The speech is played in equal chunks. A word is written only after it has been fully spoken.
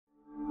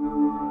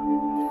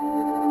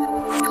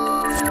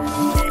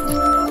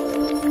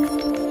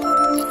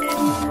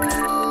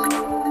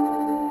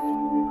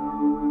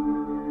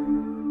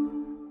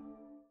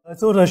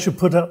thought I should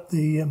put up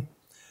the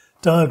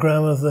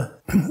diagram of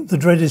the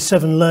dreaded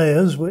 7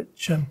 layers,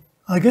 which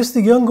I guess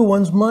the younger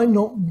ones might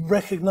not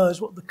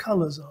recognize what the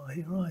colors are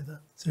here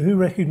either. So who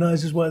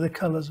recognizes why the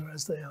colors are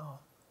as they are?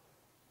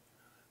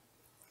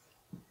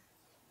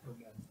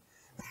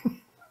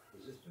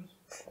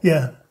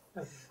 Yeah.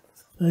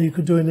 You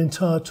could do an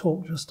entire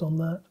talk just on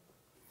that.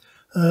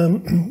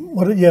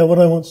 What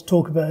I want to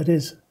talk about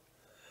is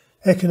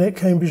Econet,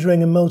 Cambridge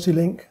Ring and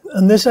Multilink.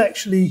 And this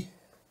actually,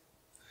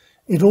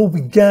 it all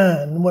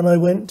began when I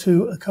went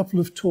to a couple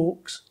of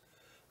talks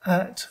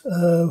at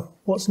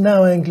what's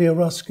now Anglia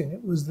Ruskin.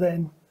 It was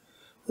then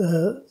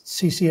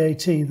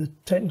CCAT, the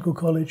Technical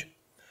College,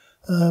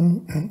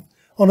 on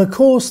a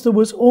course that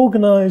was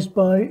organised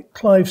by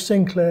Clive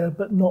Sinclair,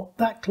 but not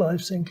that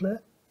Clive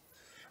Sinclair,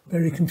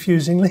 very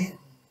confusingly.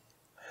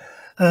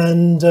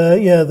 And there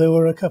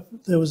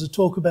was a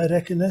talk about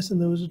Econet and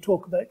there was a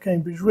talk about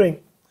Cambridge Ring.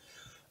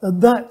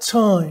 At that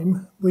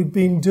time, we'd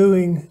been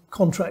doing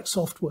contract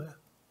software,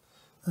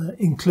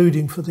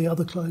 including for the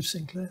other Clive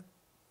Sinclair.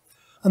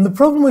 And the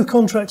problem with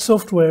contract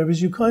software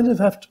is you kind of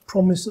have to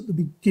promise at the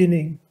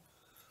beginning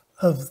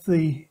of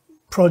the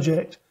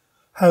project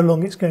how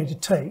long it's going to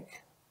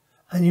take.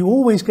 And you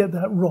always get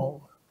that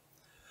wrong.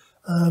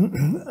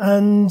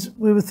 And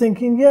we were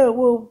thinking, yeah,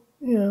 well,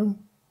 you know,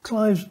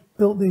 Clive's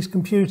built these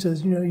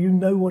computers, you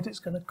know what it's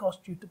going to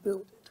cost you to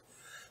build it.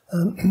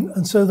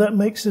 And so that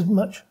makes it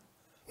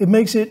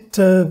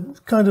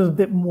kind of a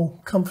bit more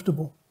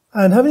comfortable.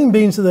 And having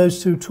been to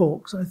those 2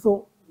 talks, I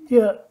thought,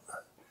 yeah,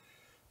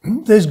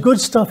 there's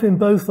good stuff in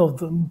both of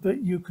them,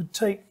 but you could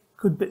take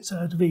good bits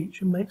out of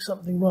each and make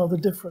something rather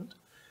different,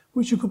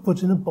 which you could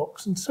put in a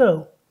box and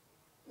sell.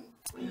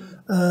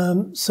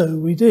 So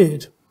we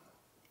did.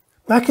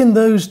 Back in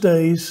those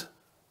days,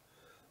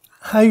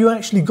 how you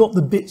actually got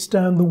the bits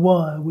down the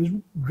wire was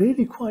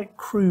really quite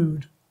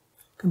crude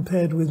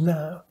compared with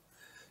now.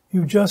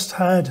 You just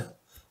had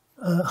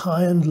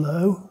high and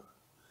low,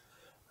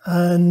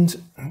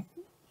 and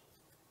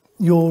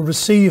your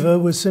receiver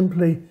was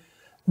simply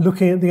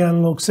looking at the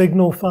analog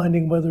signal,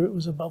 finding whether it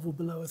was above or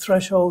below a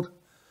threshold,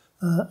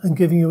 and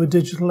giving you a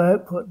digital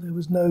output. There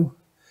was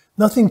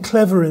nothing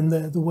clever in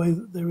there the way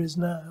that there is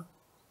now.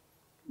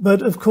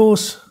 But of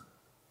course,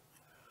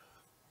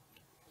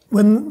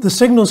 when the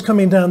signal's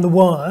coming down the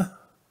wire,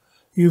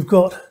 you've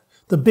got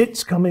the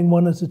bits coming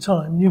one at a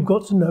time. You've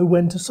got to know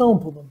when to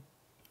sample them.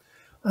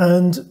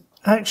 And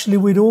actually,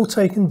 we'd all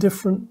taken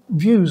different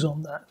views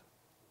on that.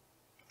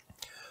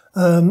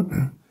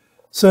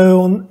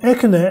 So on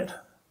Econet,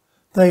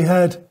 they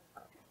had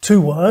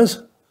 2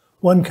 wires.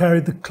 One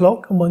carried the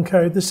clock and one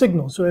carried the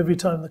signal. So every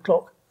time the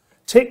clock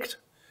ticked,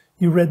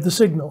 you read the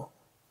signal.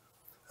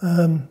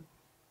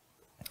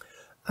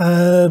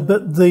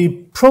 But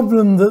the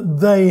problem that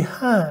they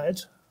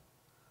had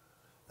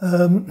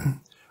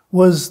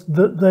was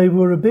that they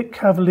were a bit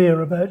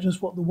cavalier about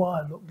just what the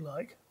wire looked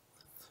like.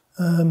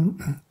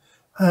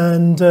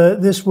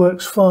 This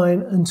works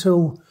fine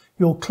until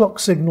your clock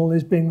signal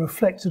is being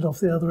reflected off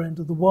the other end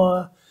of the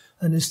wire,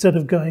 and instead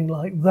of going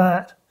like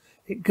that,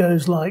 it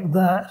goes like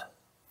that,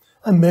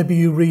 and maybe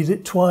you read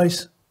it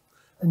twice,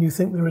 and you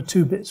think there are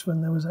 2 bits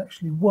when there was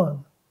actually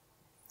 1.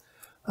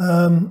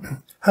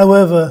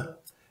 However,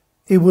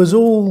 it was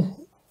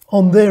all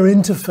on their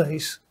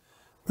interface.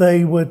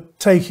 They were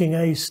taking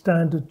a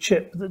standard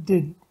chip that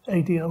did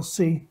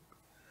ADLC.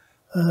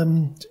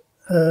 And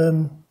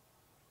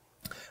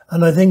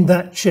I think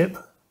that chip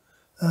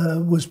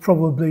was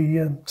probably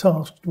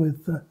tasked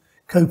with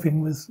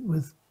coping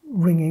with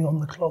ringing on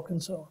the clock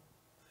and so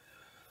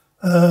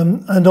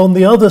on. And on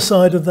the other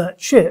side of that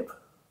chip,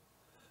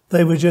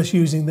 they were just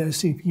using their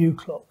CPU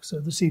clock. So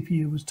the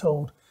CPU was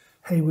told,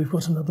 hey, we've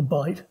got another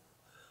byte.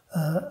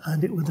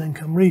 And it would then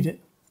come read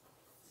it.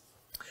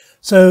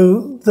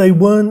 So they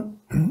weren't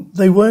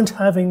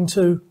having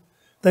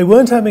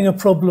a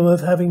problem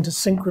of having to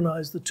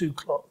synchronize the 2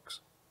 clocks.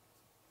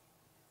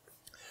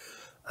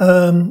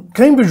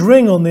 Cambridge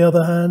Ring, on the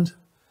other hand,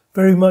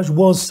 very much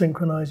was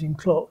synchronizing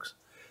clocks.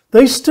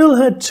 They still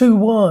had 2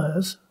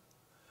 wires,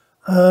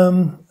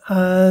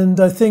 and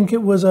I think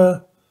it was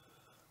a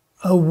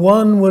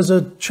 1 was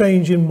a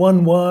change in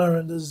 1 wire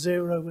and a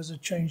 0 was a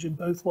change in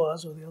both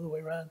wires, or the other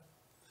way around.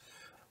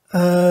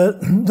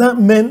 That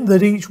meant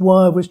that each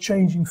wire was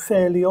changing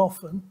fairly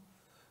often,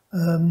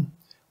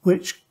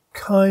 which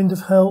kind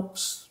of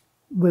helps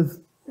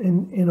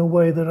in a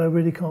way that I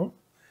really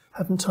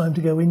haven't time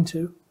to go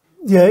into.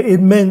 Yeah, it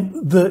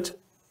meant that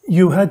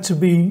you had to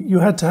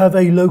have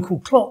a local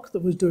clock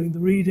that was doing the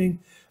reading,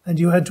 and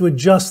you had to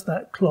adjust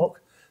that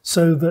clock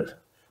so that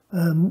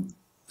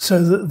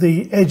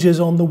the edges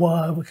on the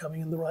wire were coming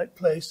in the right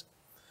place.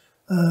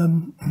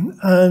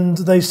 And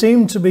they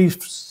seemed to be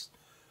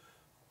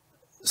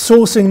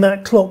sourcing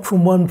that clock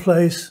from one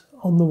place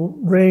on the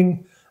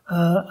ring,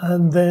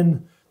 and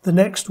then the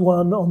next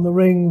one on the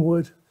ring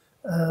would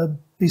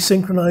be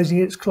synchronizing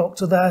its clock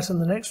to that,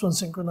 and the next one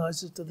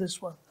synchronizes to this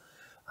one.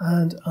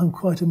 And I'm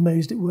quite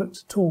amazed it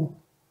worked at all.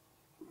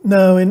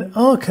 Now, in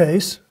our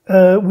case,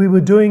 we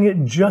were doing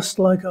it just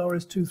like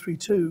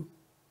RS-232,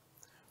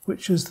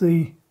 which is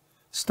the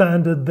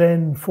standard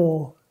then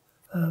for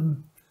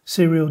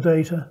serial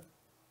data.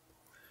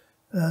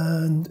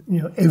 And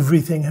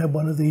everything had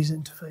one of these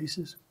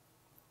interfaces.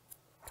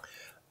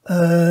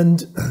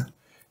 And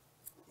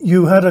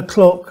you had a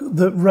clock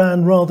that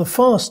ran rather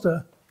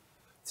faster.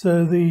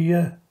 So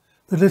the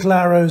little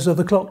arrows are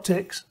the clock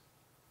ticks.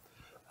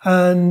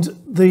 And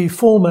the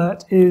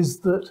format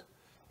is that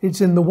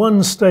it's in the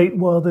one state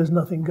while there's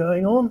nothing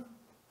going on.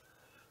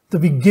 The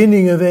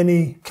beginning of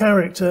any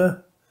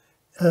character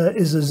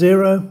is a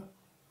 0.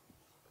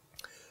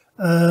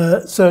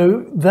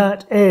 So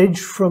that edge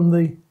from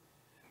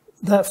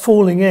that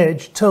falling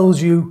edge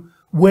tells you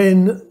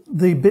when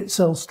the bit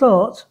cell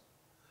starts,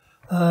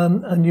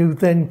 and you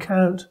then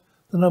count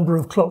the number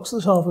of clocks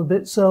that's half a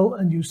bit cell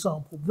and you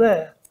sample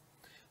there.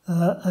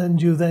 And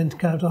you then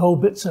count a whole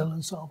bit cell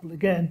and sample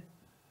again,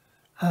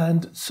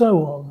 and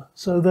so on.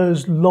 So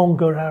those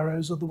longer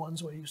arrows are the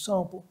ones where you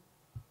sample.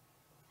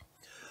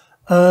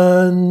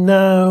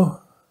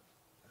 Now,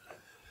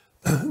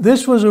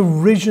 this was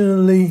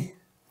originally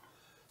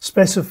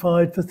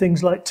specified for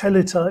things like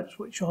teletypes,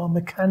 which are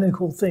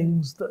mechanical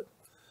things that,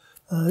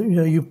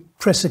 you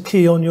press a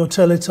key on your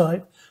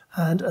teletype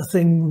and a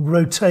thing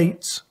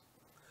rotates.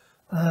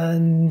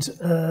 And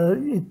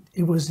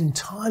it was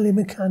entirely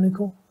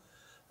mechanical.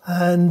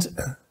 And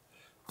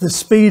the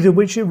speed at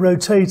which it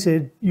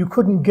rotated, you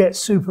couldn't get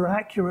super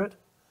accurate.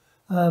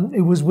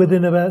 It was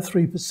within about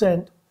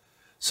 3%.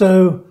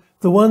 So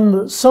the one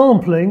that's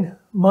sampling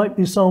might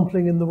be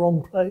sampling in the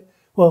wrong place.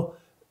 Well,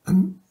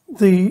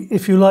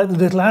 if you like, the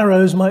little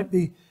arrows might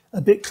be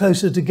a bit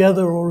closer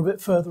together or a bit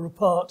further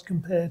apart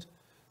compared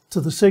to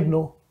the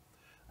signal.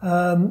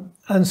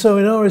 And so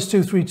in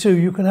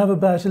RS-232, you can have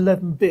about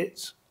 11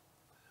 bits,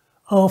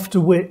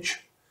 after which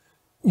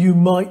you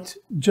might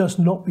just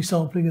not be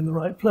sampling in the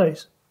right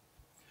place.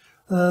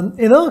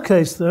 In our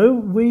case, though,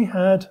 we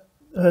had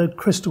a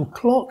crystal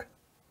clock,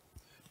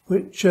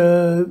 which,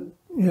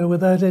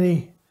 without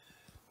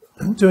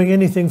doing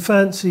anything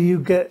fancy, you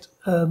get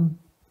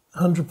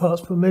 100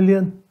 parts per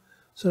million,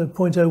 so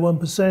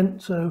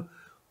 0.01%. So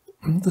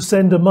the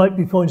sender might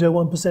be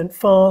 0.01%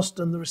 fast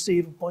and the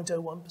receiver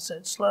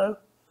 0.01% slow.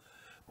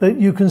 But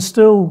you can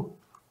still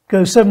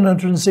go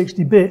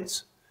 760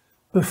 bits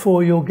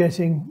before you're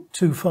getting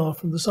too far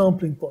from the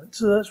sampling point.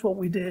 So that's what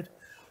we did.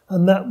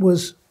 And that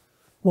was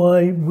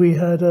why we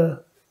had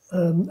a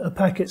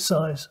packet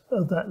size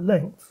of that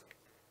length.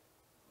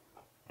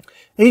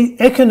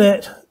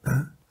 Ethernet,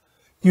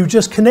 you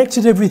just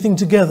connected everything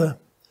together.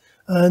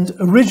 And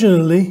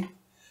originally,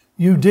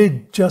 you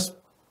did just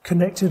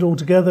connect it all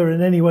together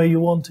in any way you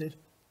wanted.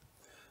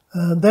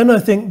 Then I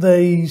think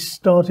they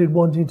started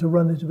wanting to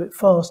run it a bit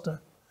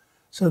faster.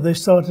 So they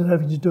started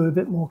having to do a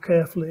bit more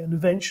carefully, and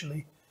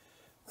eventually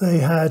they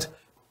had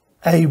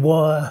a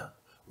wire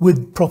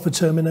with proper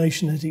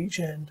termination at each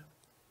end.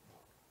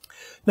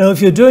 Now,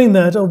 if you're doing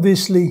that,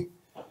 obviously,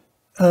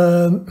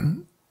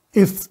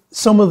 if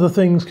some of the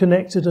things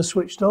connected are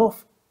switched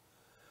off,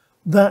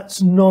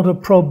 that's not a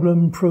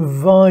problem,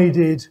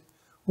 provided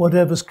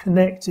whatever's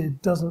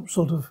connected doesn't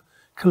sort of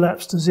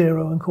collapse to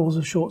zero and cause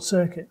a short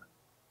circuit.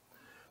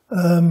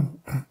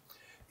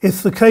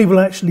 If the cable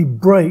actually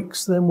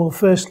breaks, then, well,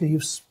 firstly,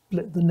 you've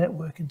split the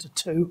network into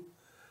two.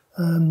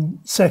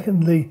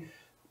 Secondly,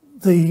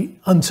 the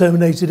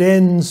unterminated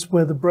ends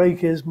where the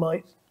break is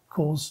might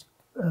cause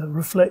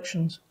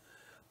reflections.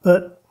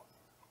 But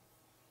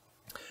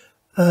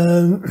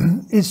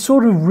it's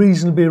sort of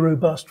reasonably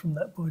robust from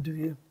that point of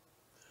view.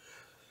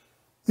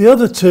 The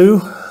other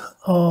two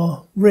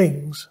are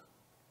rings.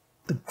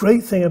 The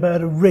great thing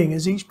about a ring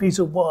is each piece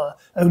of wire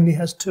only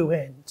has two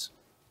ends.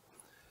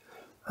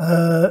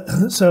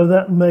 So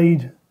that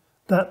made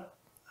that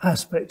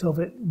aspect of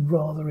it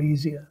rather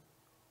easier.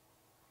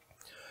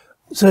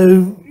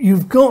 So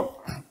you've got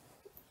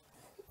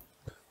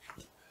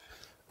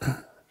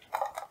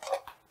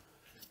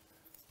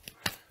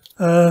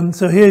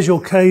so here's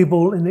your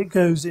cable, and it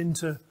goes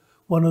into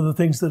one of the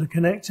things that are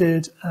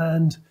connected,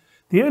 and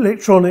the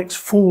electronics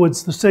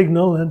forwards the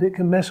signal, and it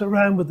can mess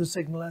around with the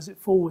signal as it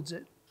forwards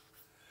it.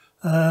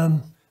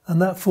 And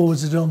that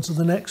forwards it on to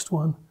the next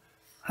one,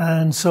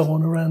 and so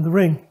on around the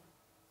ring.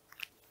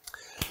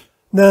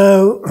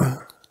 Now,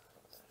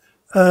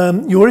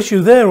 your issue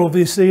there,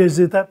 obviously, is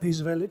if that piece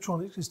of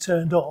electronics is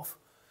turned off,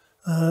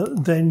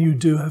 then you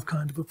do have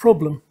kind of a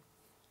problem.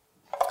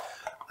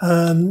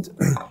 And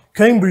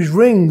Cambridge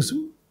Ring's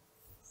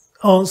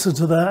answer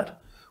to that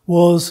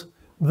was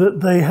that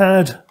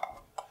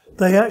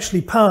they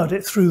actually powered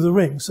it through the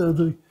ring. So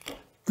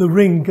the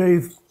ring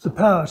gave the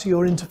power to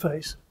your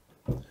interface.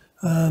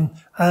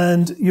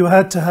 And you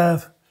had to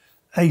have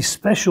a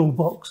special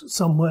box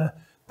somewhere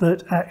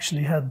that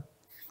actually had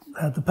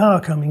the power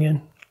coming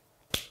in.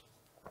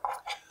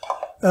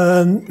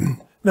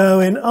 Now,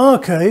 in our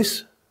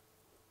case,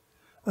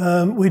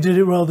 we did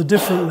it rather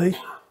differently.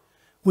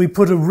 We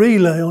put a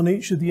relay on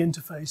each of the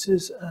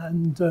interfaces,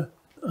 and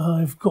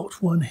I've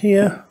got one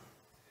here.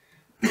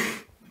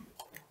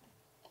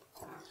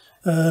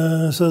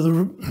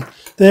 So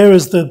there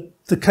is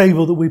the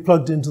cable that we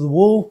plugged into the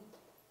wall.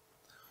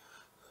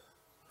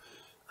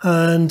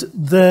 And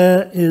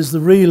there is the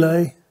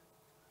relay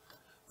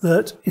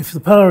that if the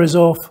power is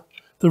off,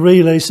 the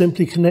relay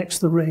simply connects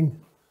the ring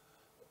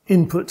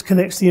input,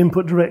 connects the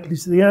input directly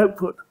to the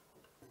output.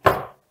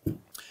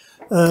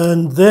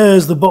 And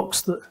there's the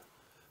box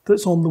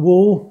that's on the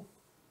wall.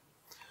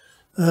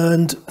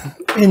 And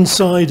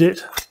inside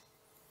it,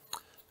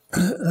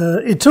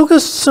 it took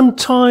us some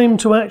time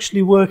to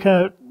actually work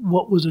out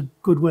what was a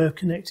good way of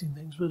connecting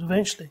things, but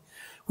eventually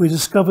we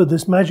discovered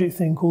this magic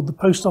thing called the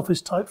Post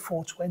Office Type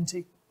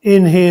 420.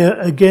 In here,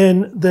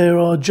 again, there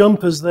are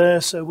jumpers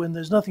there, so when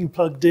there's nothing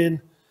plugged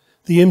in,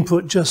 the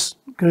input just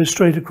goes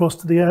straight across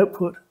to the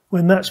output.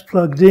 When that's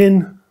plugged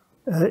in,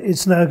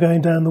 it's now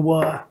going down the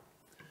wire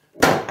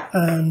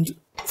and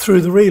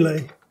through the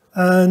relay.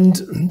 And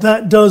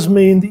that does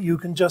mean that you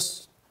can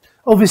just,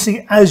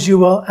 obviously, as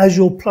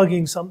you're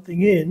plugging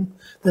something in,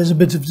 there's a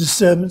bit of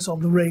disturbance on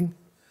the ring,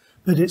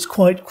 but it's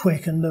quite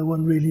quick and no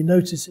one really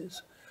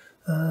notices.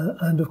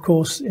 And of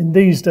course, in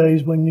these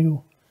days,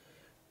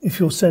 if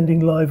you're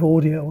sending live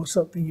audio or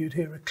something, you'd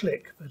hear a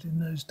click, but in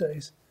those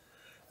days,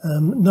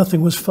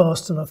 nothing was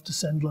fast enough to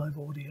send live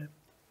audio.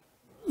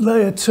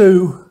 Layer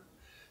 2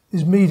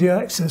 is media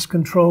access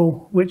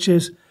control, which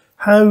is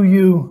how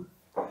you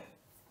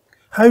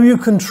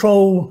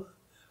control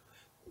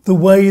the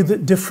way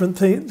that different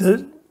things,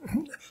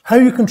 how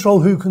you control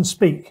who can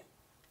speak.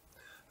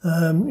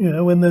 You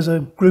know, when there's a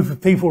group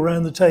of people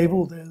around the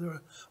table, there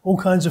are all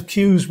kinds of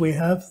cues we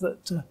have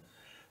that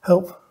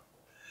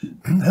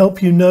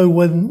help you know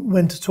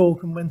when to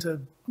talk and when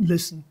to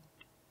listen.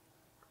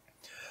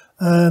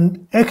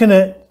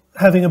 Ethernet,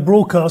 having a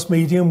broadcast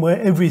medium where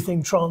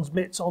everything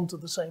transmits onto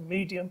the same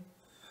medium,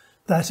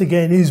 that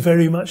again is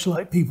very much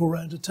like people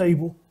around a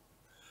table.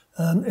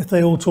 If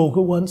they all talk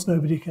at once,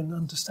 nobody can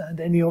understand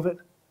any of it.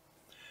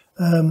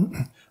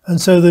 And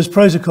so there's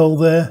protocol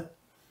there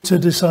to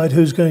decide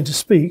who's going to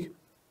speak.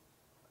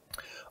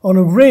 On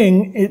a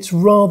ring, it's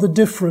rather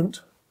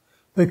different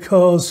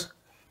because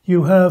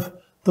you have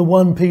the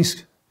one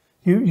piece,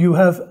 you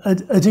have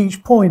at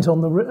each point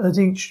at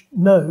each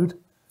node,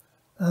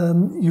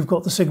 you've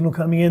got the signal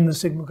coming in, the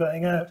signal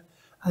going out,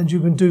 and you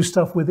can do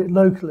stuff with it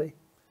locally.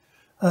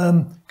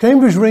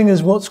 Cambridge ring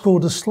is what's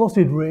called a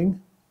slotted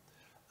ring.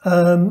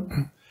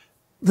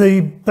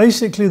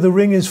 Basically the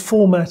ring is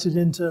formatted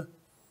into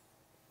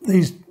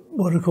these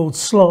what are called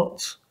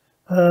slots.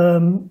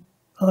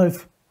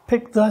 I've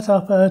picked that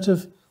up out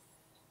of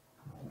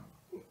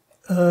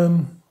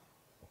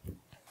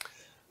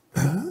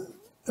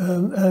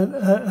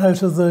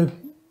the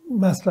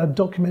MathLab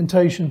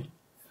documentation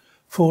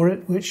for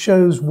it, which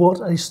shows what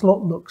a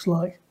slot looks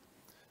like.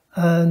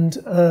 And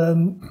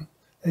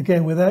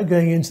again, without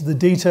going into the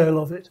detail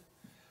of it,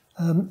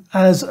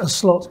 as a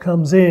slot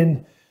comes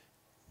in,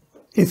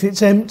 if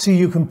it's empty,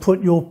 you can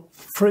put your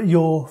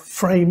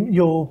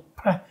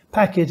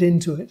packet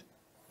into it.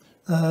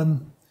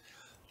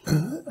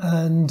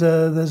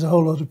 There's a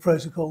whole lot of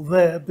protocol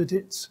there, but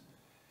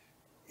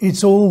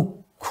it's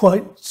all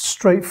quite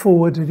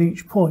straightforward at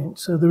each point,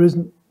 so there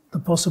isn't the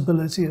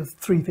possibility of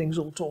three things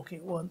all talking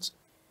at once.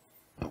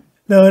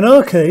 Now, in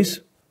our case,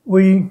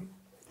 we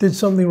did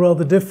something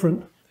rather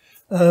different.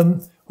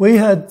 We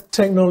had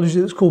technology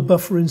that's called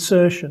buffer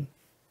insertion,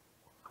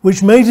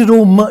 which made it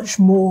all much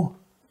more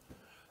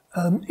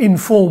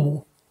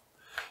informal.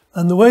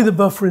 And the way that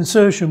buffer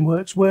insertion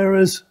works,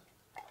 whereas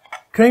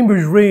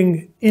Cambridge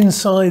ring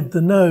inside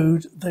the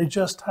node, they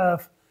just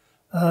have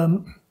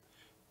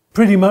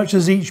pretty much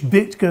as each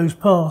bit goes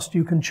past,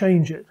 you can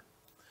change it.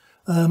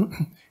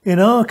 In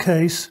our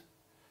case,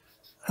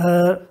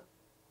 the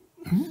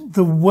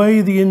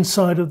way the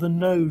inside of the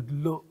node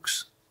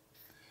looks,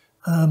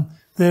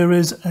 there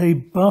is a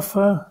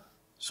buffer,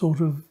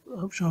 sort of,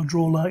 which I'll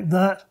draw like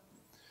that,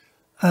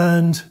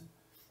 and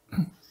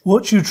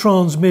what you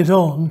transmit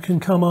on can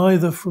come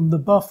either from the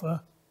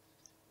buffer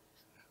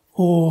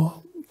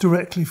or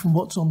directly from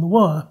what's on the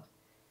wire.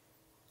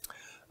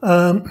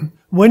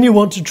 When you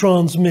want to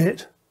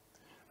transmit,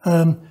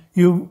 when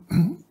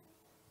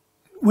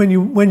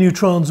you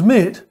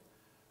transmit,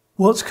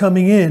 what's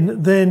coming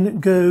in then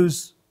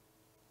goes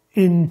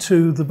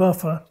into the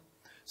buffer.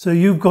 So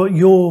you've got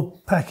your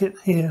packet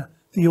here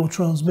that you're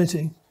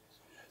transmitting.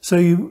 So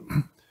you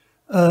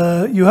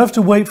have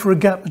to wait for a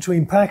gap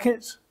between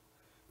packets,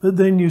 but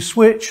then you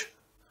switch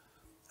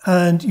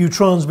and you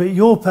transmit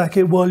your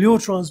packet while you're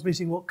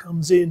transmitting what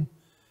comes in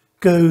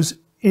goes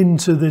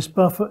into this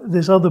buffer,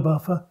 this other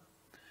buffer.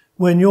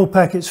 When your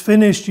packet's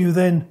finished, you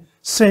then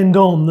send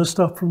on the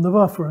stuff from the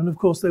buffer. And of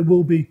course, there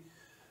will be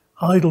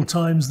idle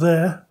times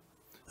there.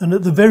 And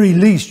at the very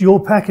least,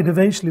 your packet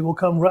eventually will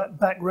come right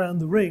back round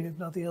the ring if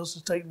nothing else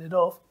has taken it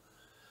off.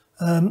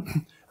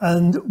 And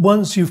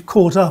once you've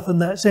caught up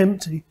and that's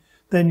empty,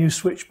 then you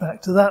switch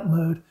back to that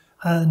mode.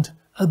 And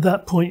at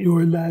that point,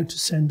 you're allowed to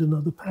send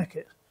another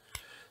packet.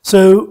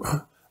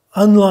 So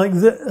unlike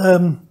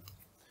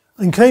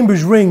in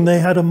Cambridge ring, they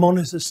had a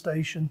monitor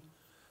station,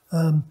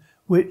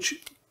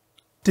 which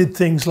did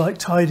things like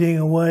tidying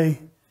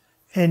away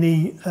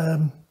any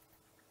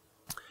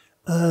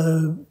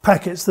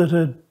packets that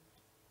had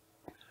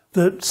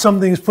that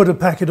something's put a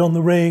packet on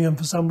the ring and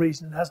for some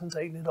reason it hasn't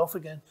taken it off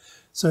again.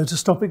 So to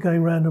stop it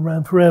going round and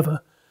round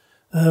forever,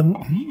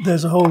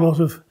 there's a whole lot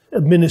of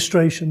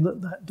administration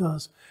that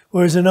does.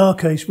 Whereas in our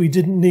case, we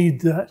didn't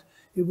need that.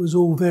 It was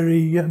all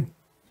very,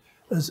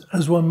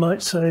 as one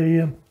might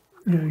say,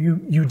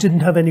 you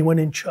didn't have anyone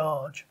in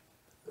charge.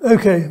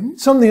 Okay,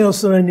 something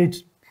else that I need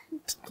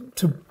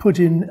to put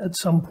in at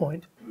some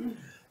point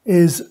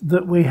is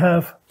that we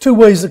have two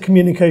ways that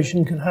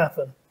communication can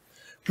happen,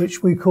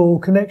 which we call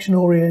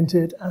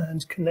connection-oriented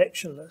and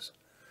connectionless.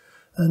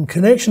 And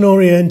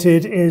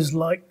connection-oriented is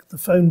like the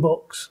phone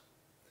box.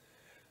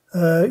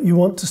 You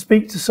want to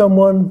speak to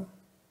someone,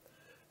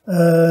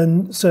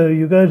 and so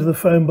you go to the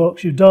phone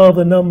box, you dial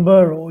the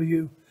number, or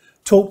you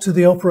talk to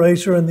the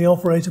operator and the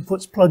operator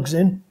puts plugs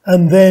in,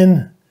 and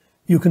then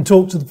you can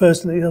talk to the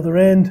person at the other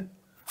end.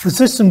 The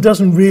system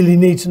doesn't really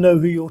need to know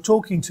who you're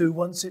talking to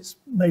once it's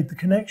made the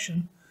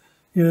connection.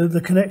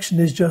 The connection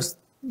is just,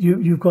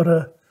 you've got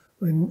a,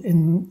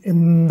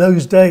 in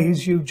those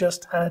days, you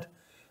just had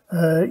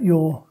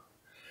your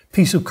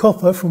piece of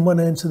copper from one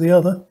end to the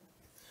other.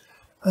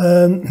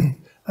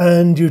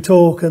 And you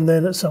talk, and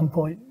then at some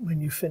point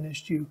when you've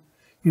finished, you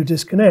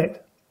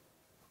disconnect.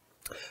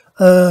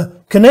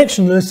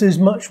 Connectionless is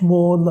much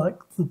more like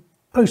the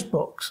post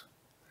box.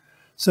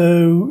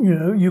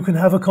 So, you can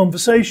have a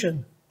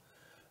conversation.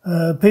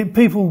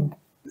 People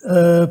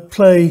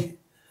play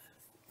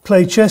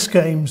chess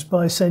games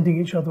by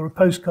sending each other a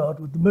postcard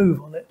with the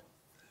move on it.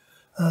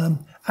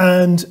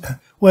 And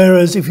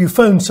whereas if you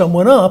phone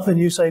someone up and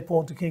you say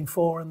pawn to king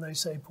 4 and they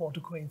say pawn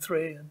to queen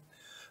 3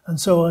 and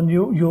so on,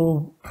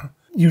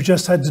 you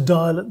just had to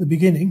dial at the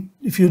beginning.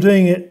 If you're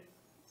doing it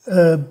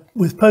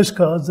with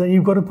postcards, then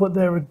you've got to put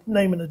their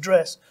name and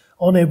address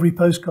on every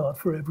postcard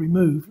for every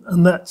move,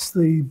 and that's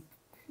the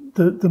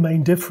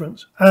main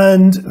difference.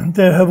 And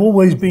there have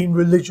always been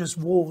religious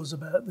wars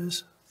about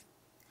this.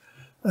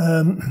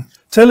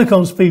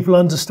 Telecoms people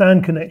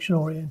understand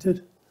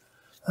connection-oriented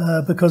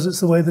because it's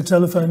the way the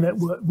telephone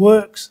network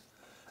works,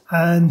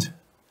 and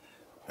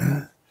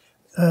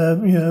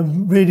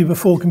really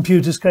before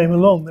computers came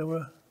along,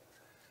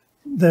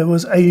 there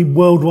was a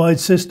worldwide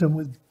system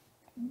with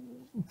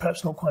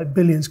perhaps not quite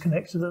billions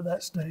connected at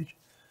that stage,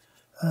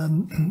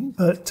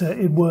 but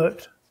it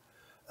worked.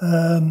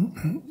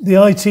 The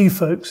IT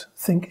folks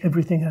think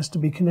everything has to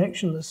be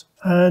connectionless,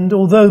 and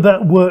although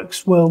that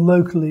works well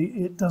locally,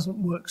 it doesn't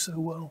work so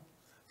well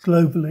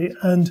globally.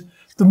 And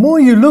the more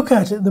you look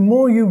at it, the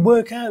more you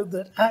work out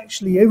that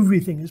actually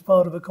everything is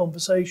part of a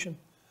conversation.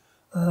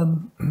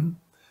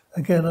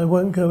 Again, I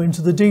won't go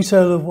into the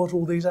detail of what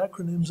all these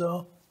acronyms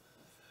are,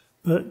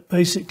 but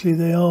basically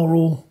they are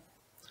all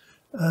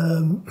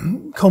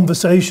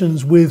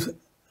conversations with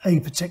a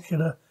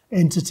particular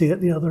entity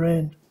at the other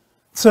end.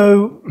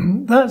 So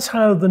that's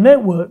how the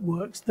network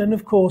works. Then,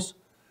 of course,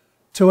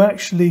 to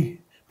actually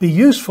be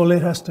useful,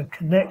 it has to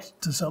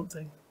connect to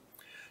something.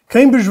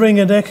 Cambridge Ring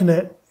and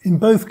Econet, in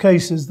both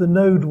cases, the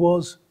node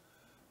was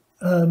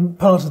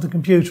part of the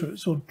computer. It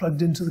sort of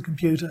plugged into the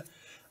computer.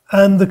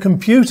 And the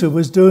computer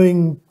was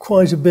doing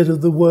quite a bit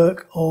of the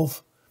work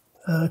of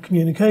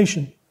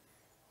communication.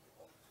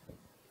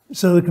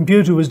 So the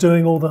computer was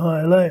doing all the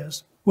higher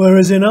layers.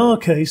 Whereas in our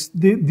case,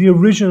 the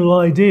original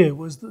idea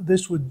was that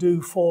this would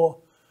do for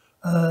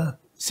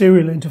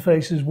serial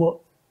interfaces what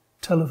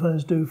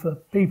telephones do for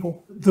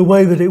people. The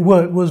way that it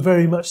worked was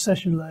very much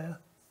session layer.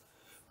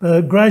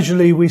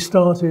 Gradually we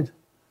started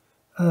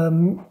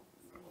having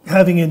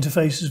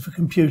interfaces for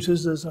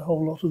computers. There's a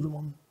whole lot of them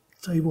on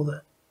the table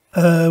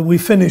there. We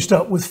finished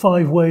up with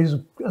 5 ways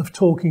of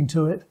talking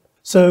to it.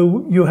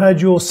 So you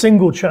had your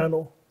single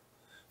channel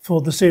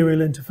for the serial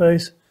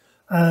interface,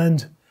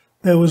 and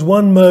there was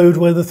one mode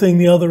where the thing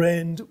the other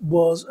end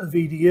was a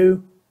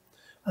VDU,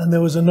 and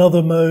there was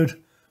another mode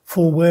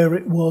for where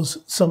it was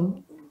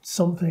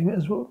something,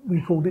 as what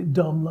we called it,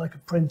 dumb, like a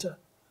printer.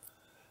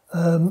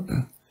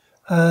 When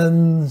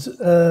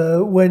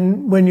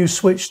you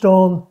switched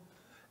on,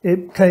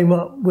 it came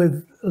up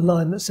with a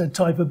line that said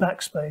type a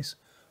backspace,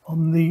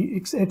 on the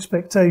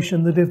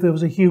expectation that if there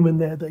was a human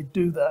there, they'd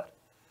do that.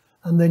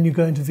 And then you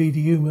go into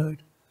VDU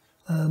mode.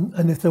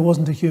 And if there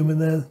wasn't a human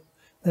there,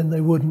 then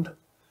they wouldn't.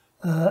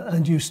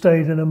 And you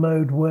stayed in a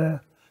mode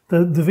where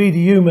the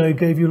VDU mode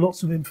gave you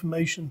lots of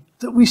information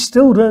that we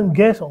still don't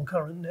get on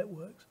current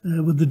networks.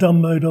 With the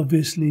dumb mode,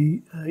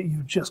 obviously,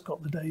 you just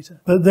got the data.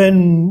 But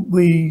then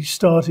we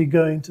started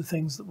going to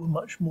things that were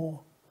much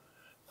more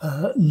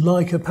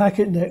like a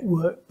packet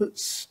network, but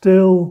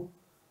still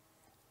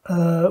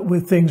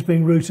with things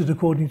being routed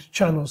according to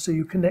channels. So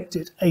you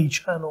connected a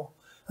channel,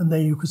 and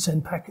then you could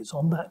send packets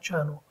on that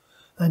channel.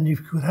 And you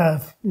could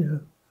have,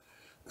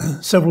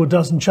 several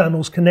dozen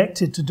channels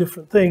connected to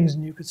different things,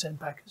 and you could send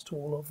packets to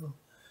all of them.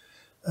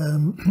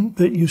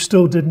 But you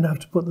still didn't have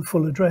to put the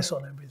full address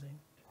on everything.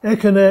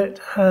 Econet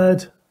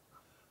had,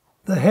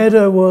 the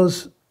header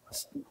was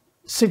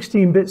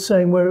 16 bits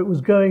saying where it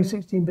was going,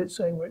 16 bits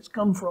saying where it's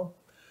come from.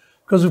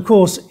 Because of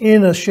course,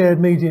 in a shared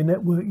media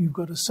network, you've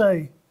got to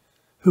say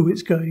who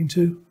it's going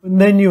to.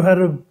 And then you had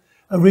a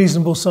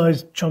reasonable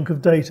sized chunk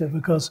of data,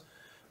 because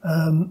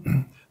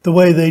The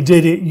way they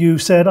did it, you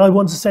said, I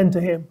want to send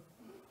to him.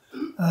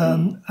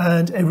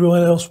 And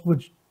everyone else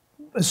would,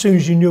 as soon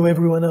as you knew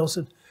everyone else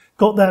had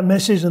got that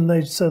message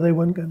and so they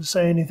weren't going to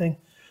say anything,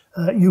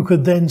 you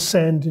could then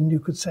send, and you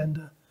could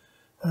send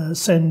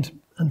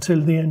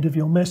until the end of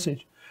your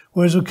message.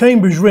 Whereas with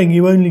Cambridge Ring,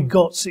 you only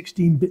got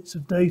 16 bits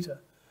of data.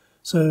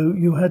 So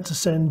you had to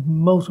send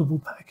multiple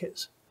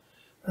packets,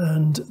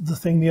 and the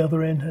thing the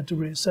other end had to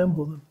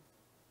reassemble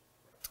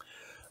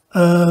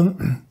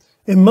them.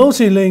 In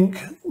multi-link,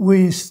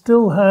 we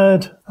still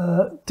had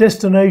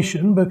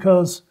destination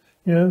because,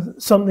 you know,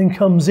 something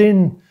comes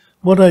in.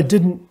 What I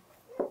didn't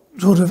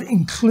sort of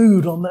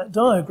include on that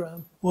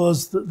diagram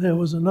was that there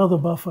was another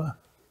buffer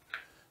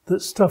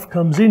that stuff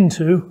comes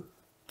into.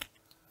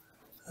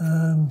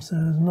 So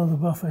there's another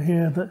buffer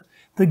here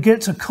that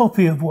gets a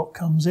copy of what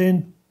comes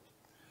in.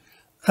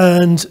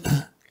 And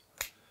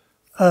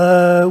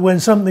when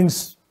at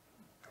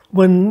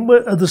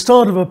the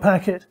start of a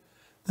packet,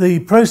 the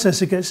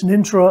processor gets an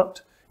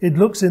interrupt, it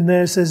looks in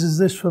there, says, is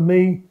this for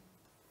me?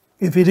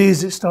 If it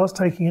is, it starts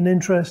taking an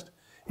interest.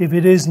 If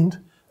it isn't,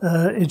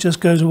 it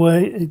just goes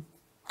away, it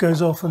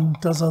goes off and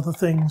does other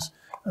things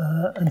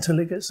until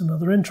it gets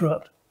another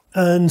interrupt.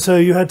 And so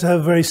you had to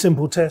have a very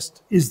simple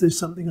test, is this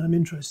something I'm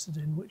interested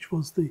in, which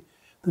was the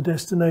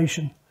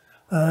destination.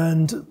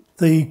 And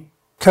the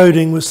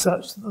coding was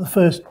such that the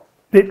first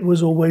bit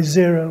was always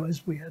 0,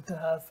 as we had to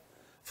have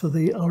for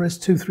the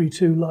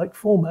RS-232-like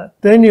format.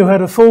 Then you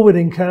had a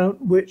forwarding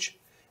count, which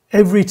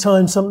every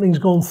time something's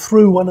gone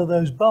through one of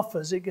those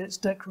buffers, it gets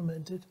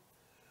decremented.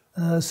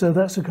 So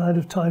that's a kind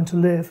of time to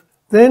live.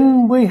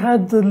 Then we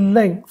had the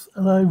length,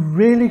 and I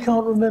really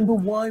can't remember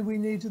why we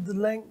needed the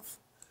length,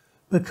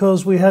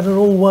 because we had an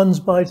all ones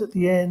byte at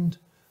the end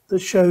that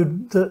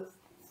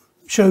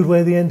showed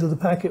where the end of the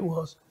packet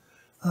was.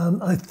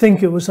 I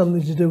think it was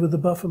something to do with the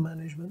buffer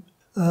management.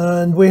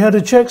 And we had a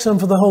checksum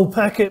for the whole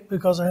packet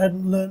because I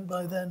hadn't learned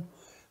by then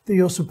that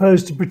you're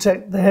supposed to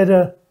protect the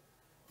header.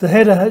 The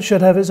header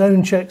should have its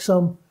own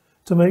checksum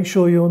to make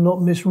sure you're not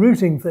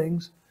misrouting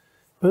things,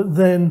 but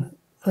then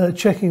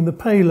checking the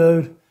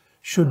payload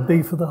should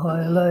be for the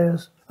higher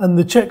layers. And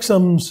the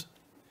checksums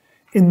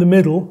in the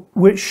middle,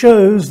 which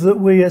shows that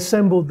we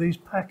assembled these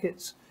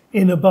packets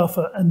in a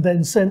buffer and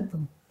then sent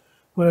them.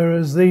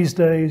 Whereas these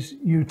days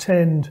you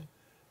tend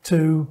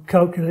to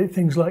calculate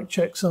things like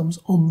checksums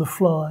on the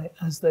fly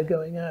as they're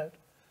going out.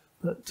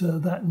 But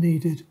that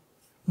needed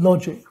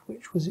logic,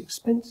 which was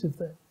expensive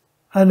then.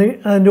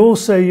 And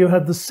also you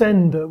had the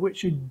sender,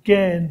 which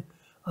again,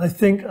 I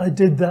think I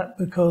did that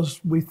because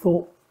we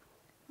thought,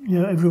 you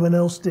know, everyone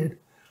else did.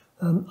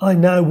 I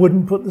now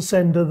wouldn't put the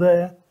sender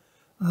there.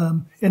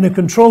 In a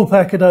control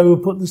packet, I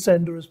would put the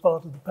sender as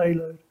part of the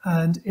payload.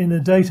 And in a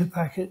data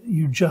packet,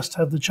 you just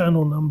have the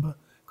channel number,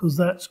 because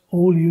that's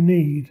all you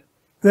need.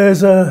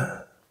 There's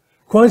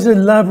quite an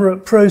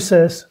elaborate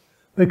process,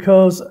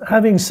 because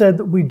having said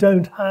that we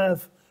don't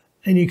have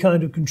any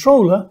kind of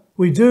controller,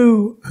 we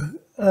do,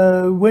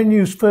 when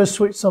you first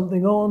switch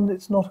something on,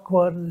 it's not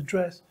acquired an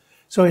address,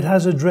 so it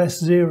has address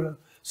 0.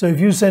 So if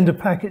you send a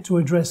packet to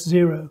address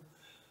 0,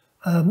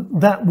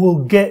 that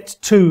will get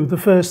to the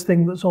first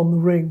thing that's on the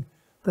ring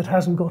that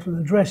hasn't got an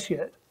address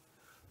yet.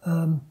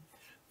 Yeah,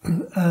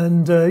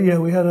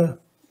 we had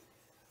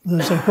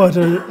quite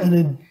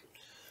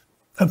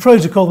a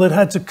protocol that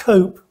had to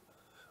cope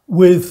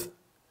with,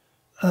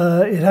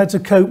 it had to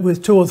cope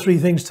with 2 or 3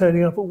 things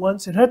turning up at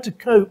once. It had to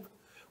cope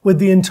with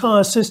the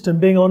entire system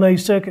being on a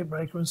circuit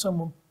breaker and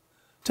someone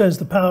turns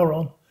the power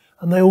on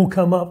and they all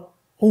come up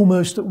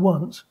almost at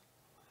once.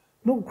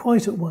 Not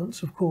quite at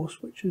once, of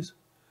course, which is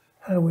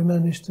how we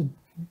managed to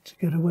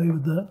get away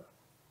with that.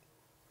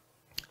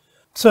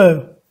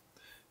 So,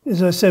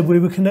 as I said, we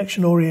were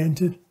connection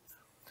oriented.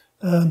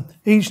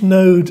 Each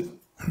node,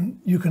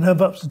 you can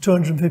have up to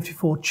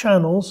 254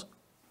 channels,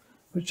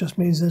 which just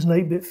means there's an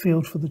 8-bit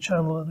field for the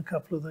channel and a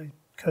couple of the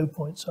code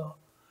points are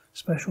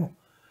special.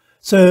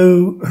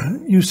 So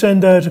you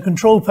send out a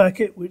control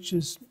packet, which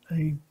is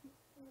a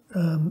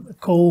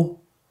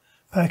call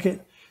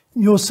packet.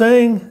 You're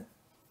saying,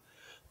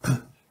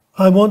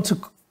 I want to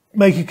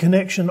make a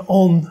connection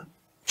on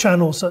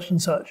channel such and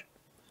such.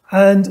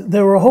 And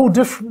there are a whole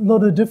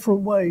lot of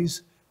different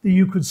ways that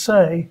you could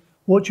say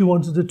what you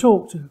wanted to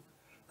talk to.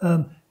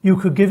 You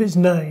could give its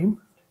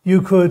name.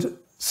 You could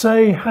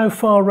say how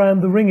far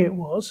round the ring it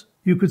was.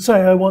 You could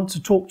say, I want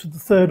to talk to the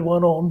third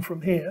one on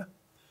from here,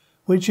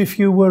 which if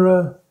you were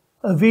a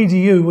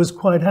VDU was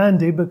quite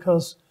handy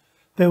because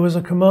there was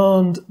a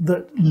command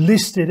that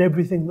listed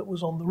everything that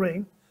was on the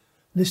ring,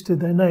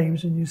 listed their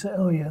names, and you say,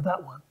 oh yeah,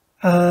 that one.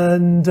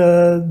 And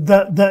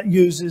that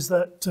uses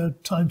that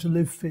time to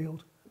live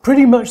field.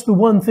 Pretty much the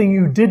one thing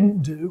you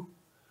didn't do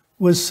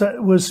was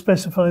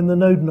specifying the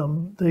node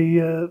number,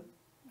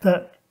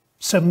 that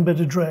 7-bit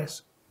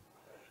address,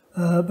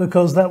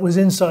 because that was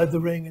inside the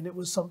ring and it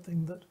was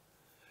something that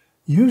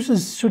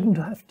users shouldn't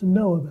have to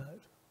know about,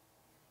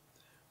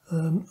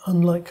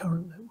 unlike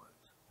current networks.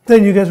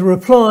 Then you get a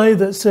reply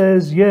that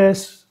says,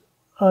 yes,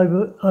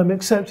 I'm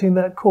accepting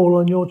that call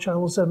on your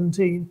channel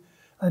 17,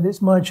 and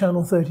it's my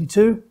channel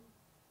 32,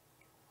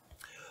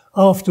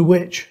 after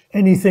which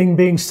anything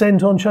being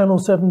sent on channel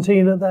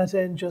 17 at that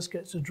end just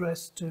gets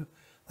addressed to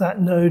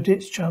that node,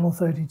 it's channel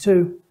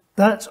 32.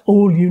 That's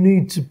all you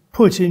need to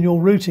put in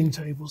your routing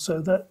table.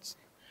 So that's,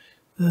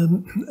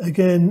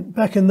 again,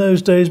 back in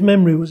those days,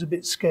 memory was a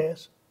bit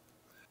scarce.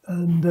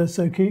 And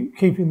so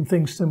keeping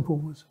things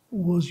simple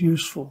was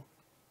useful.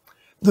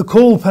 The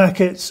call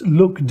packets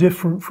look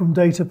different from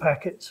data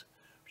packets,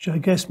 which I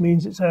guess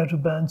means it's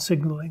out-of-band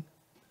signaling.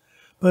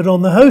 But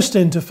on the host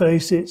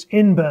interface, it's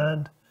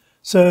in-band.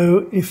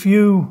 So if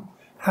you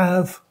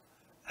have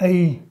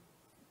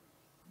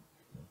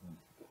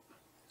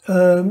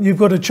you've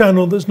got a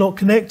channel that's not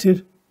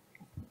connected,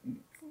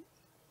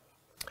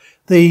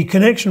 the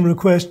connection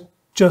request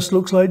just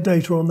looks like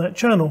data on that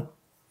channel.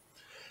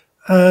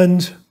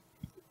 And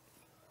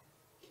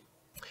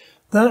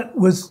that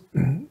was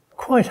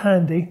quite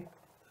handy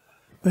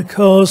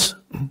because,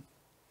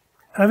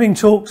 having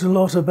talked a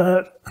lot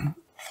about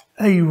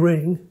a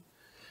ring,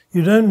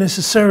 you don't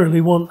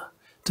necessarily want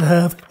to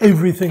have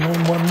everything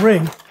on one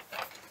ring.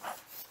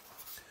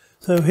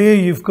 So here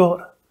you've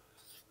got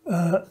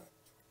a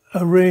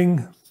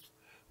ring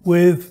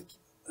with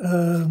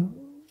a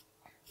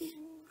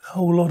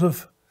whole lot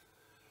of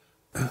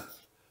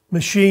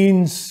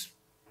machines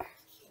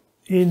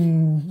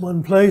in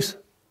one place,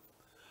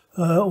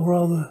 or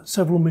rather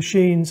several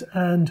machines,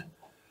 and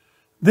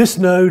this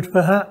node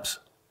perhaps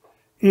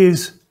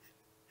is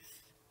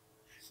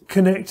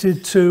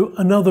connected to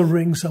another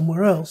ring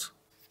somewhere else.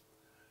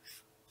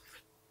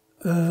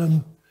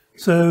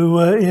 So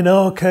in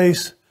our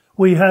case,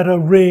 we had a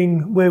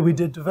ring where we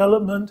did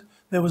development.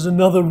 There was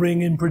another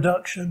ring in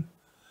production,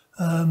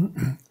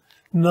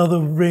 another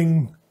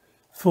ring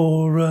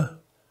for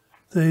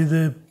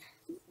the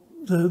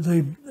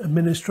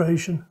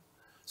administration.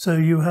 So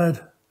you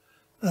had,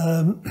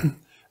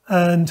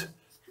 and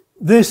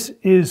this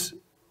is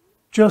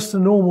just a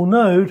normal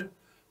node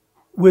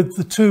with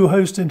the two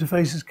host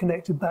interfaces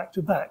connected back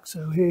to back.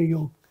 So here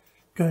you're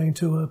going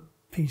to a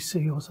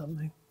PC or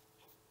something.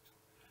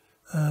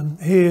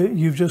 Here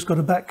you've just got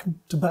a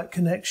back-to-back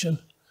connection.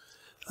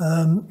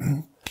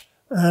 And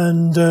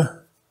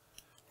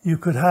you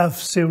could have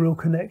serial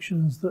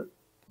connections that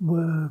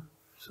were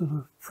sort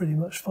of pretty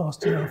much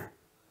fast enough,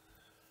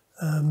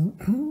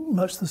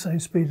 much the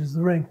same speed as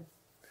the ring.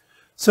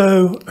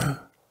 So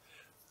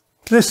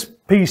this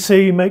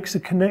PC makes a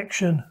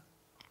connection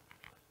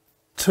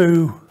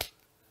to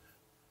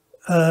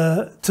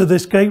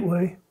this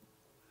gateway.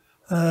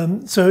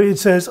 So it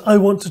says, I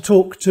want to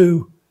talk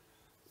to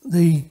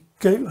the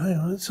gateway. Hang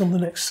on, it's on the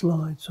next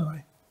slide,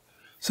 sorry.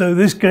 So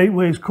this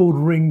gateway is called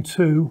ring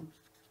 2,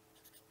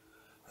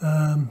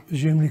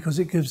 presumably because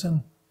it gives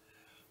them,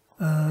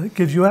 it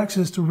gives you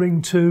access to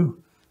ring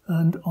 2,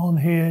 and on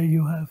here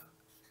you have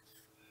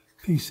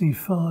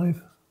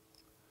PC5.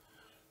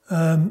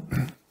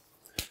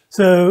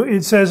 So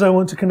it says I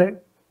want to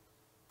connect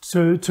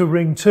to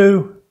ring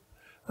 2.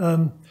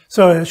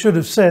 Sorry, I should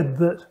have said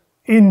that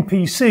in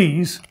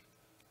PCs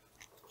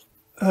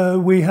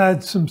we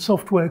had some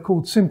software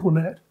called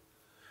SimpleNet,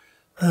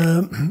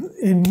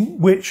 in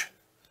which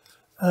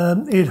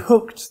it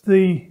hooked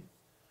the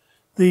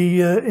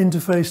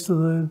interface to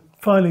the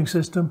filing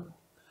system,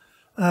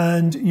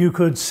 and you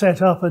could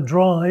set up a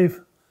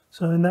drive.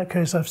 So in that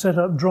case, I've set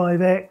up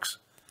drive X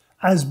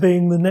as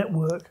being the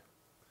network,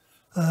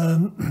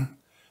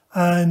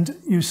 and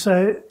you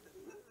say,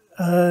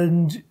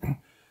 and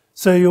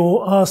so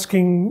you're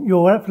asking,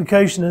 your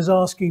application is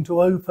asking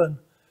to open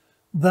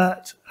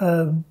that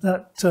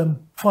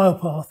file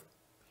path,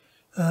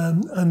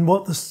 and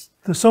what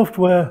the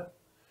software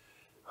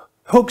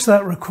hooks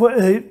that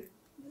request,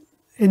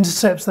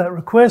 intercepts that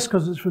request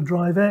because it's for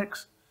drive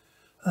X,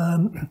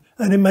 and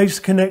it makes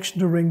a connection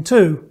to ring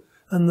 2,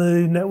 and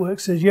the network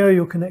says, yeah,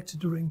 you're connected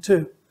to ring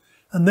 2,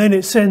 and then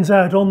it sends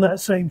out on that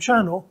same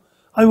channel,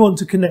 I want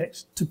to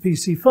connect to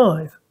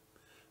PC5,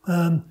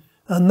 and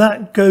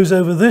that goes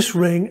over this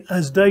ring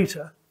as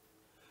data.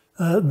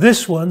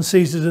 This one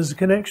sees it as a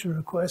connection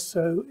request,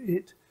 so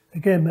it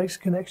again makes a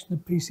connection to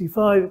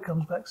PC5. It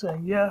comes back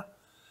saying yeah,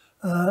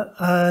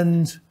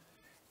 and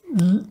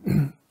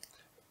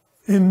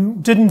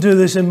didn't do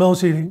this in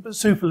multi-link, but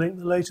Superlink,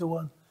 the later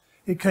one,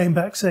 it came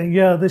back saying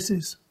yeah, this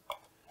is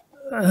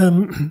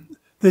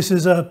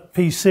a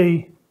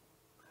PC.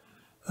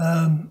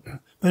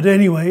 But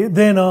anyway, it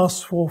then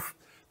asks for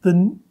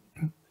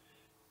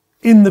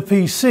in the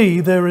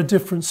PC there are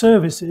different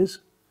services.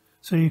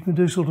 So you can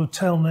do sort of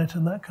telnet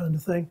and that kind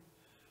of thing.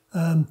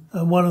 And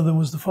one of them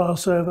was the file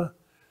server.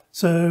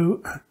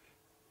 So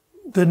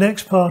the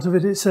next part of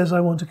it, it says I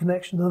want a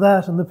connection to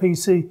that, and the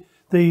PC,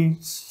 the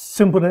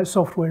SimpleNet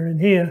software in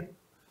here,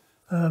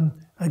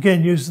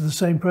 again uses the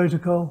same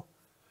protocol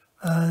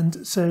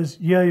and says,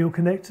 yeah, you're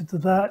connected to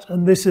that,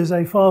 and this is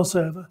a file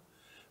server.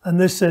 And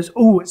this says,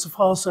 oh, it's a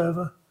file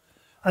server,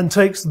 and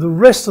takes the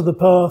rest of the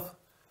path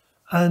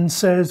and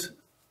says,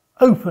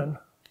 open.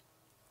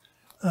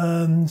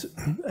 And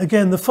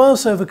again, the file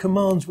server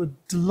commands were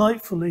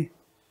delightfully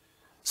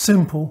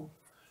simple.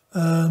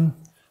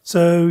 So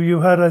So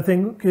you had, I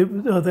think,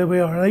 there we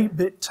are, an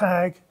 8-bit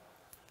tag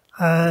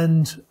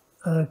and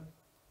a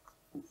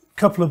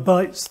couple of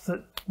bytes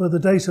that were the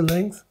data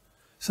length.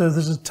 So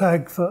there's a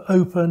tag for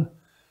open,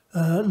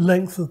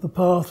 length of the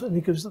path, and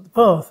it gives it the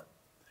path.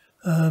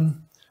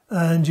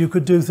 And you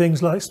could do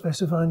things like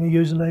specifying a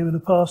username and a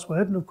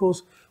password. And of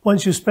course,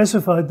 once you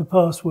specified the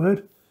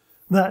password,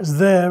 that's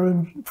there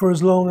and for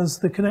as long as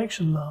the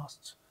connection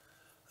lasts.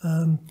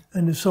 And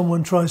if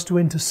someone tries to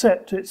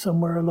intercept it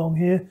somewhere along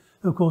here,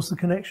 of course, the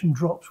connection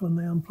drops when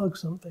they unplug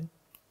something.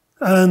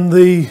 And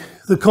the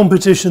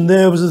competition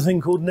there was a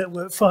thing called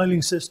network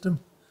filing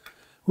system,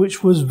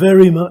 which was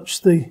very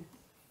much the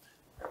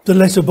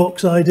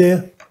letterbox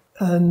idea.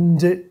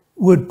 And it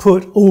would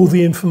put all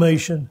the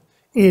information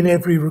in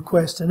every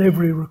request, and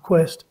every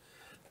request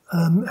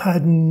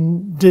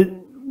wasn't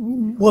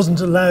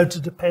allowed to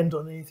depend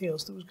on anything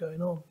else that was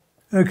going on.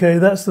 Okay,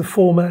 that's the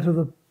format of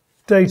the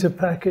data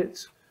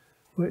packets,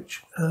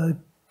 which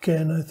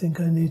again, I think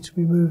I need to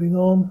be moving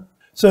on.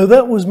 So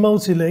that was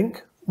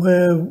multi-link,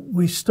 where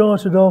we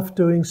started off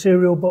doing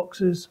serial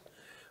boxes.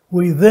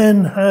 We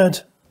then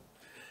had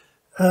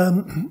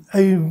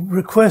a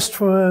request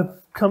from a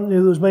company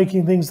that was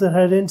making things that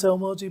had Intel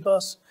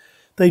multibus.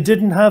 They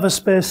didn't have a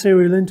spare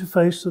serial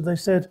interface, so they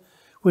said,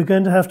 we're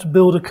going to have to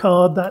build a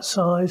card that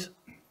size,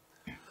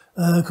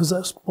 because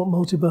that's what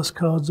multibus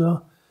cards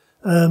are,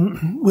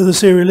 with a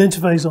serial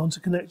interface on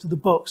to connect to the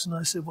box. And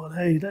I said, well,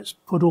 hey, let's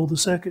put all the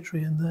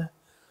circuitry in there.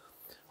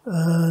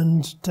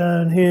 And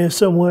down here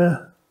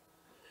somewhere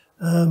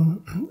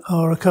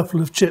are a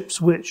couple of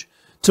chips which,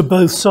 to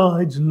both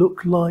sides,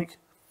 look like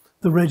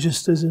the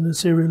registers in a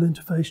serial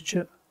interface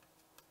chip.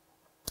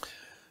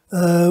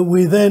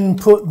 We then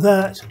put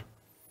that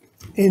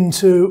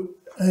into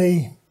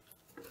a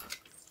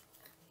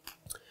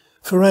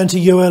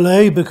Ferranti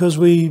ULA because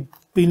we've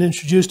been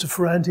introduced to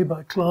Ferranti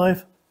by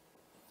Clive.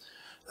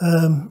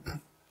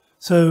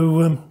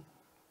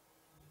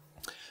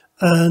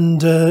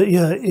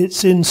 Yeah,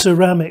 it's in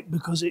ceramic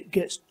because it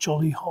gets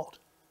jolly hot.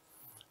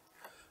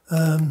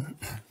 And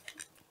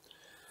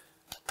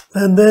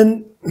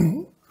then,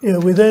 yeah,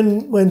 we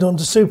then went on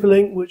to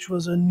Superlink, which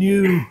was a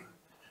new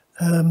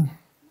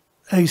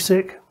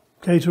ASIC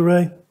gate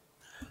array.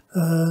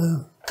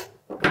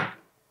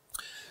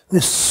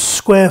 This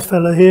square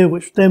fella here,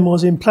 which then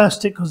was in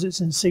plastic because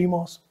it's in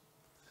CMOS,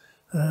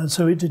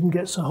 so it didn't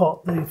get so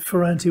hot. The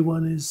Ferranti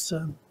one is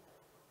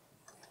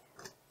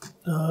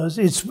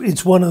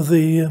it's one of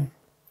the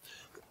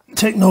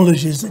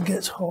technologies that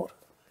gets hot.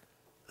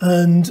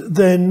 And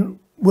then,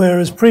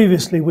 whereas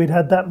previously we'd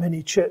had that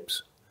many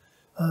chips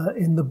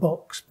in the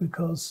box,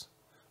 because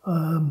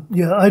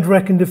yeah, I'd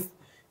reckoned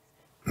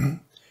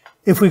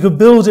if we could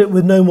build it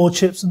with no more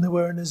chips than there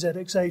were in a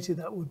ZX80,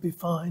 that would be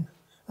fine,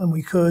 and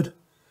we could.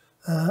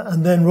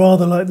 And then,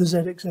 rather like the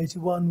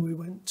ZX81, we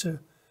went to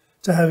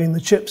having the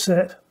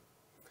chipset.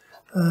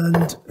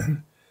 And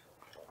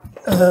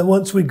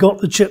once we got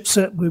the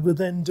chipset, we were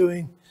then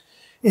doing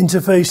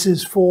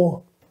interfaces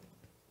for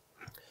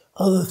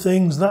other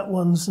things. That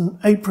one's an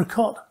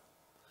apricot.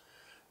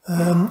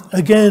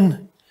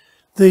 Again,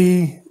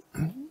 and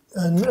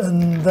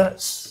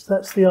that's the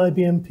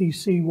IBM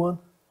PC one.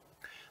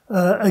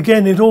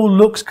 Again, it all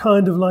looks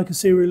kind of like a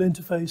serial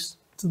interface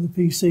to the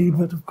PC,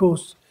 but of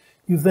course,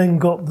 you've then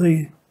got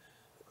the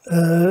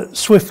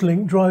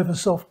SwiftLink driver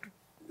the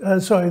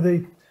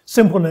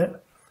SimpleNet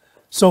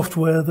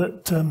software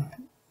that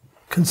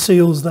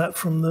conceals that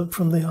from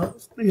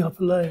the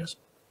upper layers.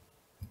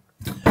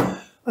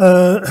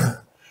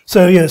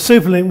 So yeah,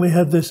 SuperLink, we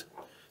had this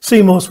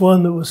CMOS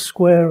one that was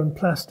square and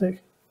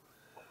plastic,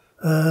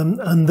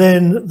 and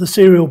then the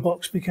serial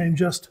box became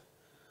just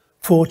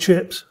 4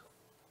 chips,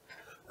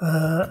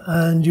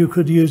 and you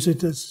could use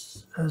it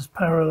as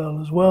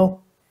parallel as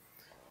well.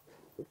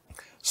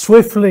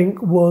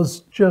 SwiftLink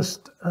was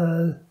just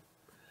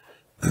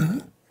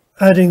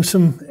adding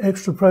some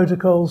extra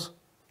protocols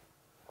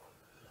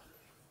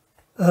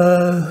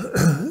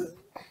to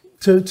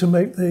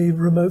make the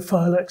remote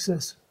file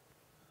access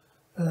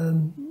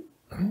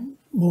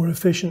more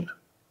efficient.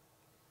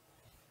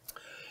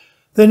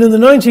 Then in the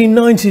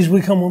 1990s,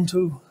 we come on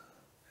to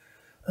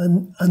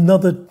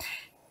another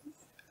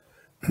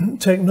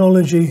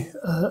technology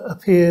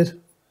appeared,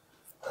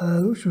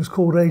 which was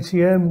called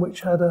ATM,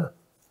 which had a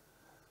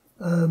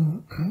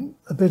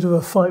bit of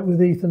a fight with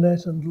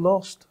Ethernet and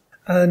lost.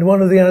 And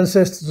one of the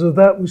ancestors of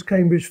that was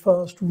Cambridge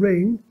Fast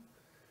Ring.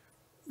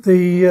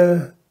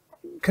 The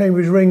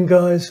Cambridge Ring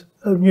guys,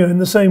 in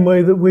the same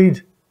way that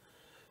we'd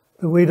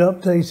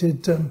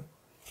updated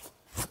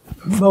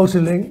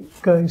Multilink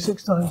going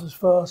 6 times as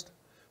fast,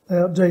 they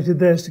updated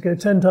theirs to go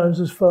 10 times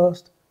as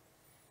fast.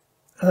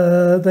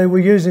 They were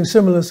using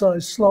similar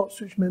sized slots,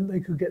 which meant they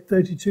could get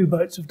 32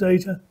 bytes of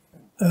data.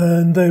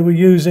 And they were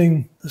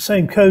using the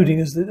same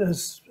coding as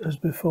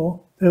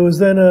before. There was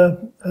then a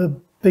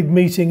big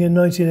meeting in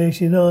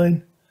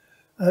 1989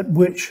 at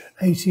which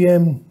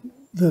ATM,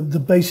 the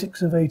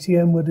basics of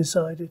ATM were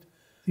decided.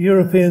 The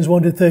Europeans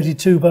wanted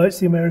 32 bytes,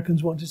 the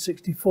Americans wanted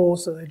 64,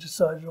 so they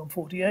decided on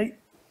 48.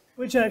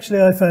 which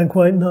actually I found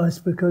quite nice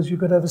because you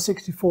could have a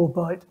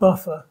 64-byte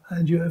buffer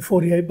and you have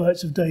 48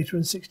 bytes of data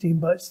and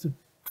 16 bytes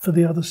for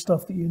the other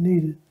stuff that you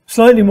needed.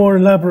 Slightly more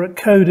elaborate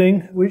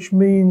coding, which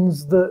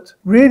means that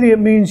really it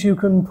means you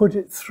can put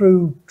it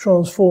through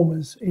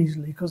transformers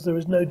easily because there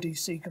is no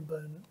DC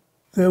component.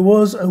 There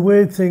was a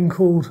weird thing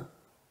called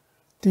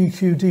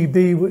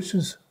DQDB, which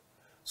is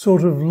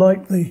sort of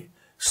like the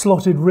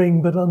slotted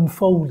ring but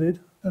unfolded.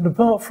 And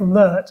apart from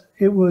that,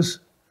 it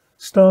was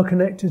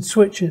star-connected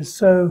switches.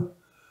 So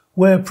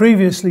where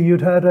previously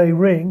you'd had a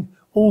ring,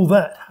 all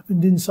that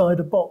happened inside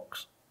a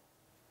box.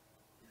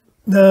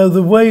 Now,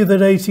 the way that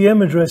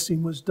ATM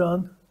addressing was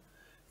done,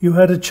 you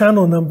had a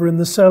channel number in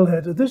the cell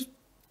header.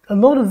 A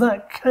lot of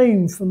that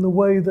came from the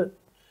way that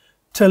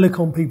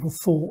telecom people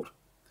thought,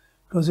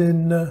 because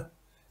in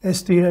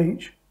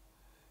SDH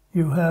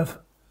you have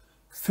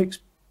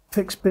fixed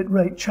bit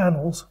rate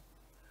channels.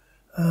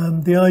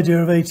 The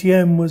idea of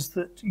ATM was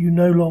that you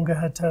no longer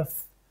had to have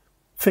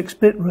fixed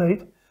bit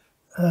rate,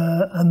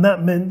 and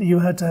that meant that you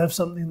had to have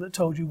something that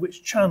told you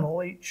which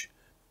channel each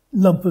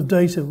lump of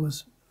data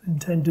was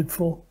intended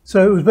for.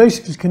 So it was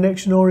basically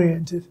connection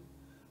oriented,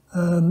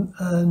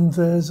 and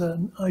there's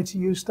an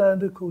ITU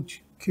standard called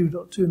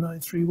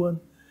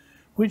Q.2931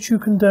 which you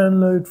can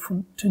download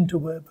from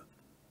Tinterweb.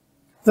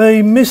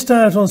 They missed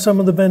out on some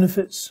of the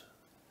benefits.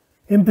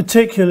 In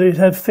particular, it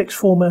had fixed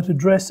format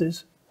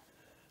addresses,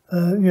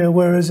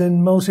 whereas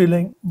in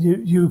multi-link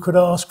you could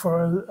ask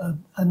for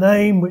a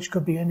name which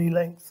could be any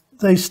length.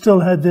 They still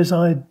had this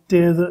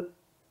idea that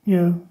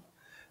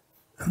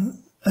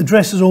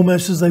addresses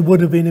almost as they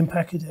would have been in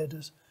packet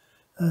headers.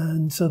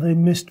 And so they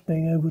missed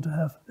being able to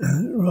have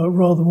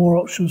rather more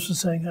options for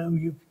saying how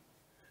you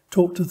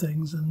talk to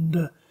things.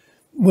 And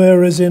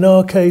whereas in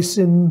our case,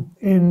 in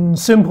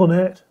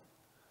SimpleNet,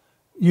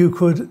 you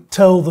could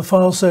tell the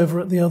file server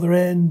at the other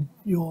end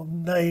your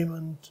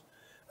name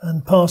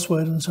and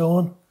password and so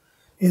on.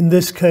 In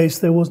this case,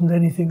 there wasn't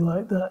anything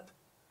like that.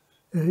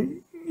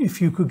 If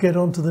you could get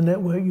onto the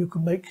network, you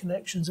could make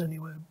connections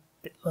anywhere,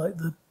 a bit like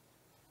the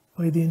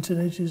way the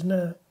internet is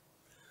now.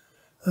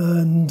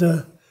 And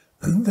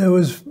there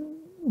was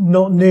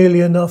not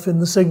nearly enough in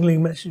the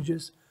signaling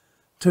messages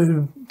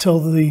to tell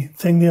the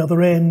thing the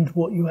other end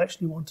what you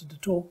actually wanted to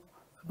talk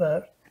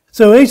about.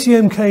 So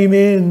ATM came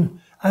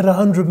in at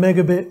 100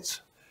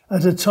 megabits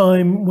at a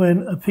time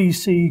when a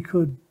PC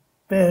could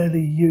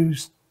barely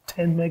use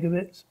 10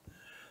 megabits.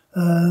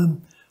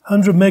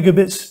 100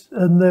 megabits,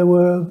 and there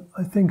were,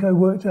 I think I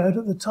worked out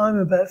at the time,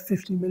 about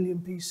 50 million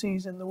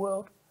PCs in the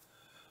world.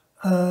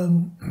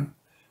 And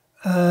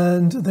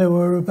there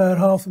were about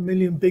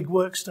 500,000 big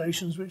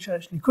workstations which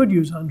actually could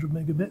use 100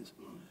 megabits.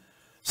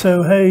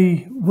 So,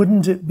 hey,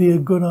 wouldn't it be a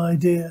good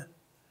idea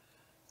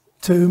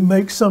to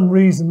make some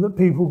reason that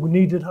people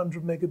needed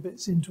 100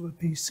 megabits into a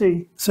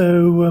PC?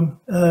 So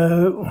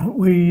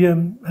we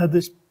had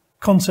this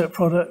concept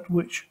product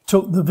which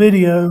took the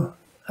video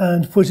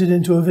and put it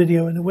into a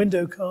video in a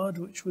window card,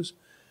 which was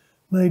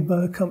made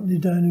by a company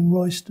down in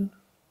Royston.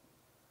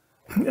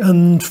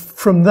 And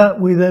from that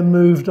we then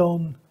moved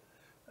on.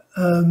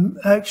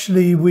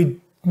 Actually, we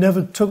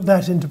never took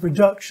that into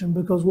production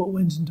because what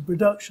went into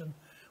production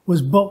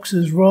was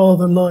boxes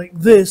rather like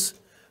this,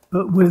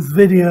 but with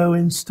video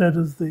instead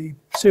of the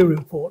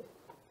serial port.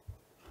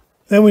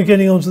 Then we're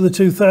getting on to the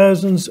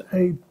 2000s,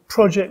 a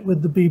project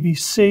with the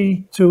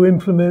BBC to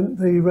implement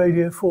the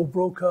Radio 4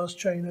 broadcast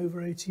chain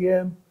over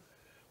ATM,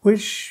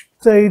 which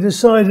they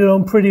decided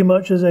on pretty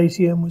much as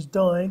ATM was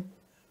dying,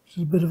 which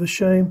is a bit of a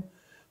shame.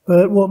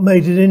 But what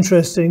made it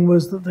interesting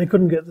was that they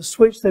couldn't get the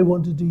switch they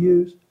wanted to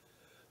use.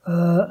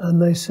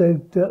 And they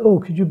said, oh,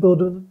 could you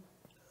build an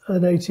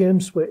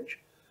ATM switch?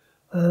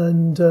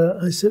 And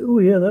I said, oh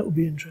yeah, that would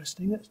be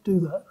interesting, let's do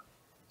that.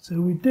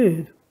 So we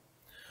did.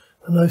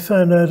 And I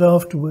found out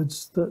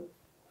afterwards that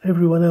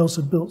everyone else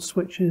had built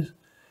switches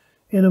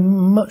in a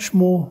much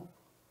more,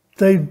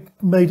 they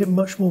made it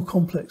much more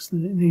complex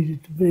than it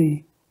needed to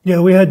be. Yeah,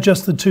 we had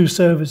just the two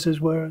services,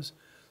 whereas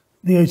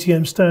the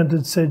ATM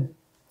standard said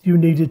you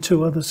needed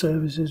two other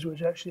services,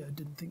 which actually I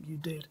didn't think you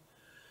did.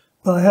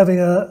 By having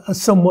a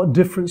somewhat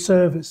different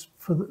service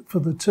for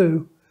the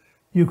two,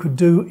 you could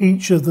do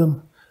each of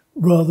them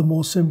rather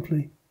more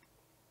simply.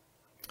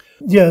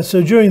 Yeah,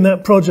 so during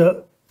that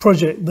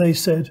project they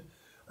said,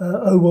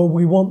 oh, well,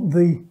 we want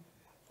the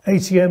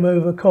ATM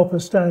over copper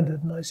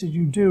standard. And I said,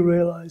 you do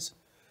realise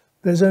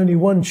there's only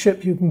one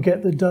chip you can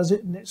get that does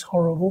it, and it's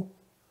horrible.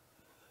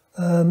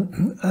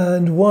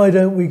 And why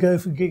don't we go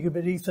for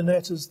gigabit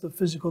Ethernet as the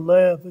physical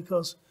layer?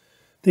 Because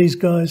these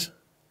guys,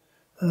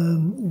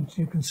 as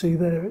you can see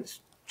there,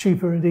 it's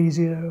cheaper and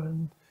easier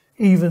and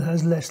even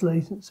has less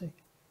latency.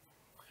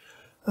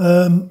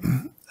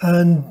 And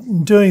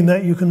doing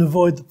that, you can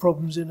avoid the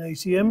problems in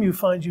ATM. You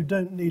find you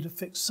don't need a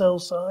fixed cell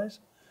size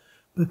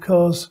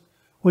because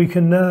we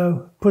can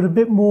now put a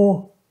bit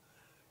more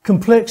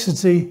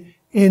complexity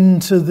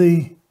into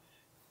the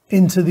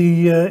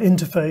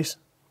interface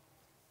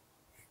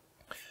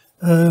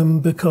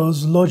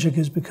because logic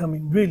is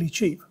becoming really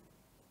cheap.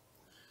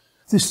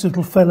 This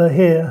little fella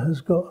here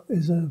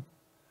is a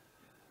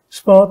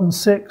Spartan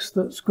 6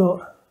 that's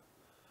got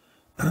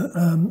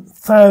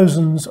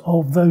thousands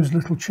of those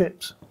little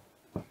chips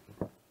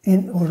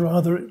in, or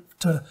rather it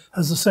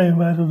has the same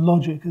amount of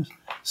logic as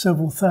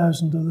several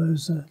thousand of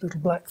those little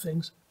black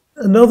things.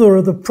 Another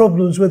of the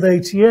problems with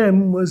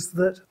ATM was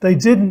that they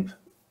didn't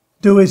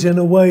do it in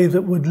a way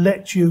that would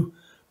let you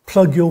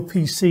plug your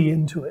PC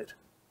into it.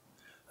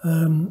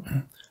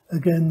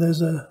 Again,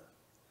 there's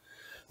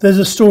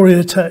a story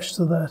attached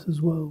to that as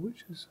well,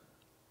 which is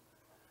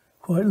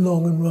quite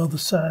long and rather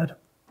sad.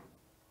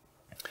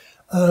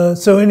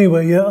 So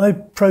anyway, yeah, I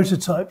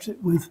prototyped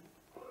it with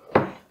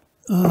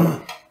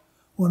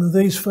one of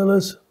these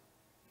fellas.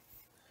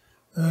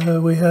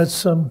 We had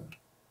some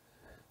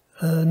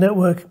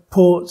network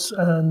ports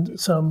and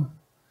some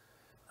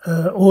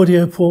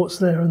audio ports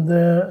there,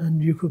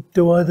 and you could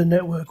do either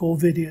network or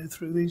video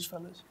through these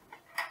fellas.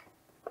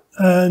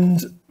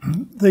 And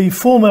the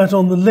format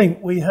on the link,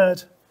 we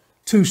had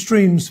two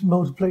streams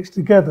multiplexed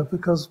together,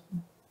 because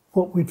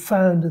what we'd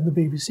found in the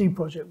BBC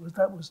project was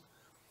that was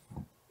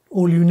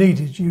all you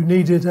needed. You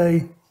needed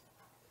a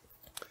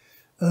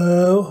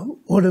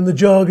what in the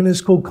jargon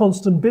is called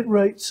constant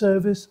bitrate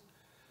service.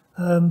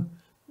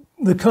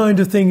 The kind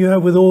of thing you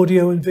have with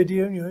audio and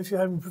video. You know, if you're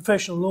having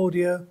professional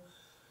audio,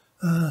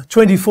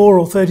 24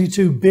 or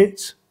 32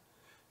 bits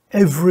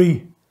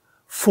every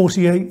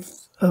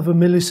 48th of a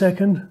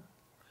millisecond.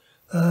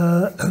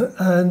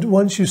 And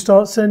once you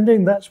start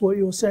sending, that's what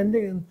you're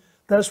sending, and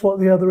that's what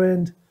the other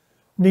end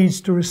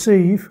needs to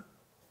receive.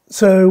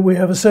 So we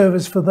have a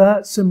service for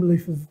that. Similarly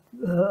for,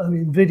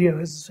 video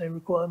has the same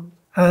requirement.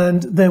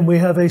 And then we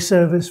have a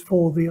service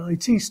for the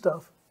IT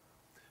stuff.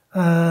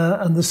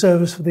 And the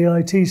service for the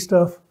IT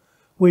stuff,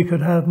 we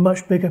could have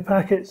much bigger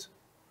packets.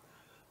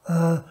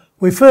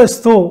 We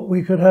first thought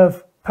we could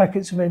have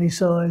packets of any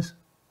size.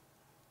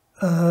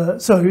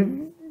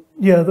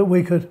 That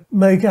we could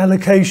make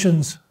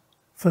allocations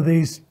for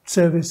these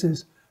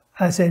services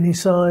at any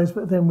size,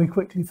 but then we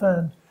quickly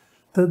found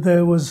that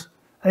there was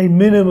a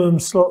minimum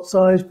slot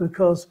size,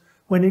 because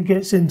when it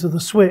gets into the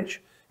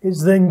switch,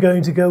 it's then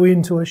going to go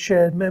into a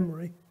shared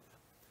memory.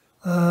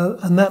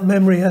 And that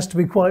memory has to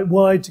be quite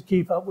wide to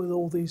keep up with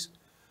all these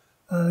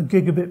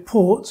gigabit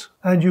ports,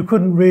 and you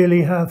couldn't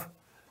really have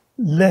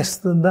less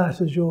than that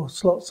as your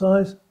slot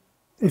size.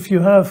 If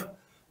you have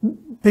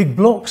big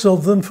blocks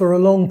of them for a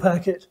long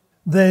packet,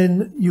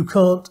 then you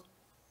can't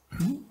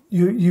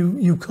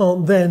you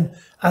can't then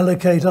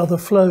allocate other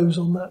flows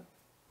on that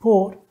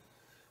port.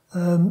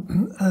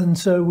 And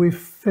so we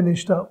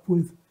finished up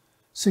with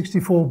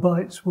 64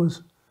 bytes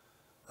was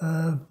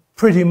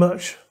pretty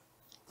much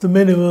the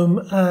minimum,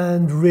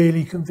 and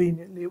really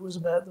conveniently it was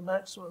about the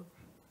maximum.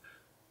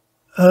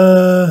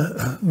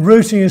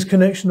 Routing is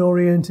connection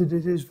oriented.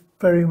 It is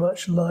very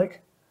much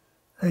like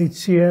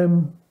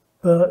ATM,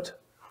 but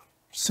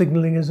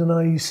signaling is an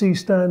IEC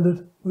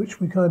standard,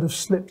 which we kind of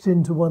slipped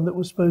into one that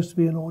was supposed to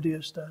be an audio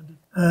standard.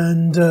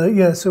 And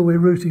so we're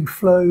routing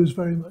flows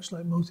very much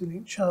like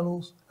multi-link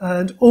channels.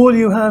 And all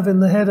you have in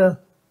the header,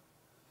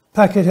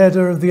 packet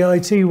header of the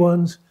IT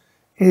ones,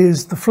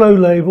 is the flow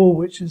label,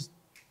 which is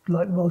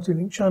like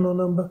multi-link channel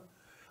number.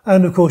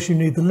 And of course you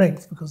need the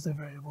length, because they're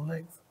variable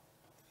length.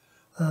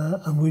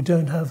 And we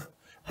don't have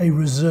a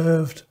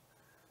reserved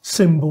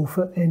symbol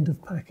for end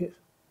of packet.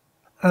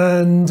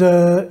 And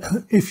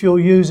if you're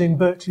using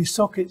Berkeley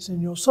sockets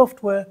in your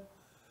software,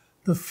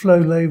 the flow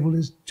label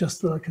is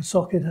just like a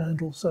socket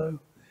handle, so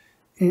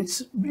it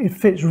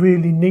fits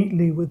really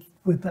neatly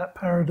with that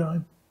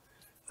paradigm.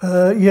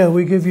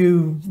 We give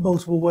you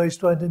multiple ways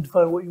to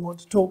identify what you want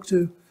to talk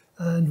to,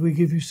 and we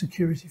give you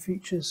security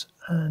features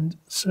and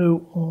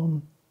so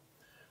on.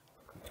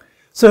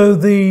 So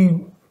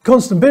the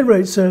constant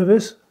bitrate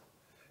service,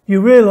 you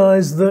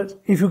realize that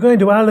if you're going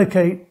to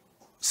allocate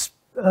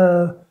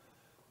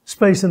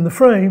space in the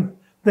frame,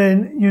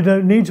 then you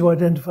don't need to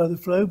identify the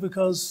flow,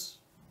 because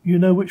you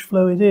know which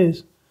flow it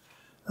is.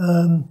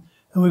 And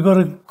we've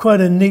got quite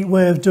a neat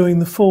way of doing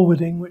the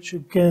forwarding, which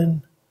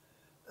again,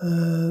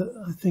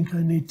 I think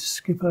I need to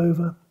skip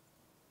over.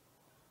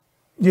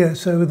 Yeah,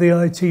 so with the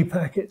IT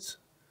packets,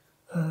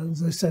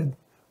 as I said,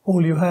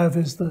 all you have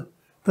is the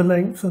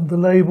length and the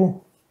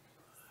label.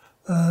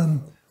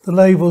 The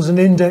label is an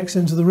index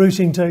into the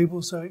routing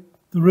table, so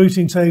the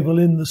routing table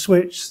in the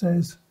switch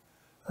says,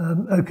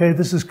 okay,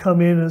 this has come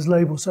in as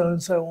label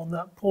so-and-so on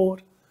that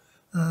port.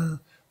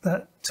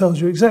 That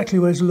tells you exactly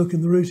where to look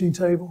in the routing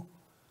table.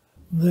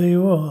 There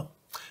you are.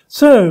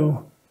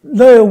 So,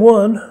 layer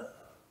 1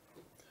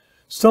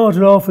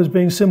 started off as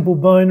being simple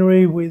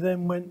binary. We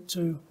then went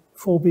to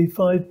 4B,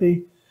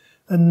 5B,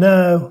 and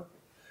now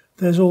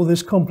there's all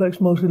this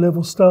complex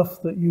multi-level stuff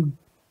that you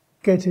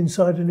get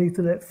inside an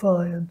Ethernet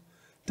PHY and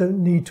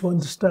don't need to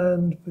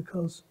understand,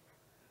 because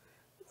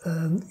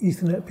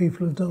Ethernet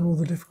people have done all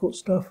the difficult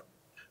stuff.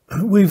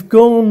 We've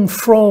gone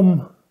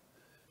from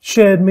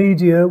shared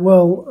media,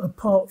 well,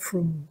 apart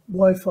from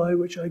Wi-Fi,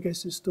 which I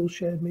guess is still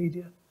shared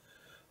media.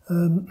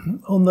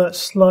 On that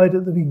slide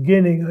at the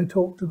beginning, I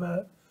talked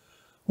about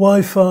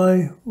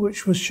Wi-Fi,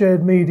 which was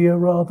shared media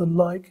rather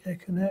like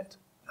Ethernet.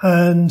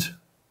 And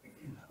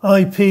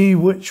IP,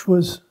 which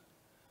was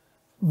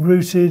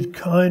routed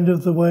kind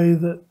of the way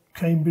that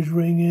Cambridge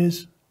Ring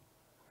is,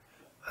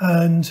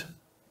 and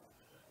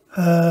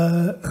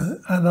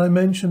I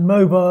mentioned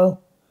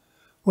mobile,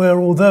 where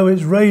although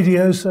it's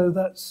radio, so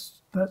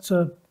that's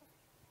a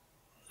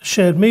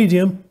shared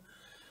medium,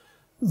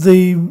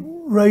 the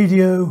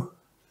radio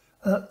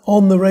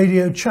on the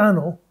radio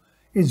channel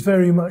is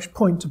very much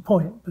point to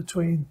point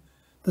between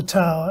the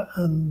tower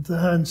and the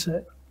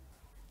handset.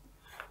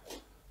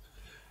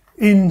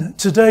 In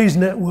today's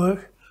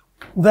network,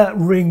 that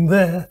ring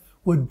there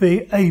would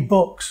be a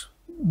box,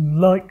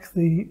 like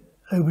the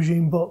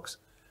aubergine box,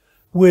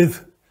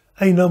 with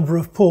a number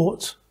of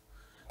ports.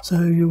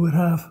 So you would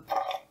have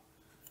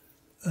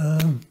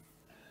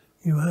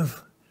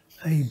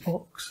a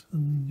box,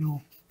 and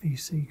your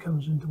PC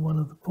comes into one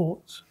of the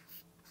ports,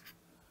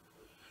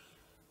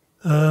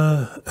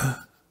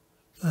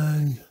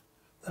 and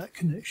that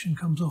connection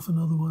comes off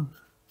another one.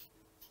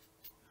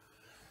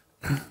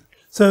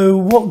 So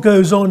what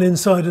goes on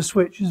inside a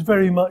switch is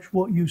very much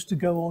what used to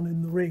go on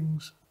in the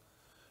rings.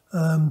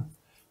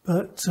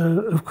 But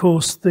of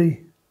course,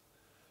 the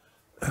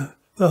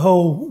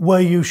whole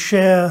way you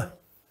share,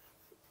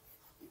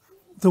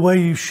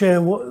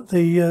 what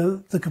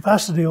the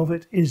capacity of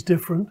it is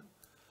different.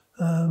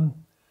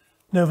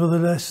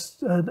 Nevertheless,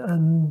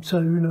 and so,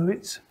 you know,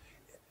 it's,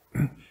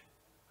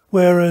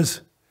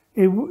 whereas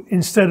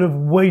instead of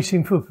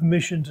waiting for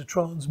permission to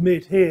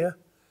transmit here,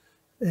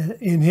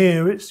 in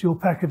here, it's your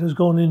packet has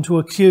gone into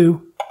a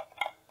queue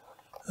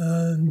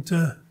and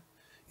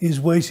is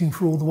waiting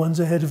for all the ones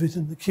ahead of it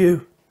in the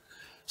queue.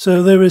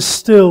 So there is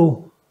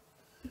still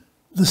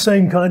the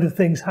same kind of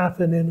things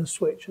happen in a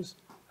switch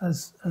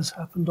as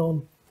happened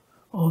on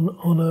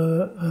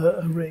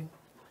a ring.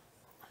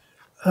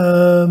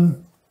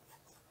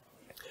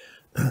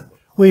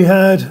 We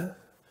had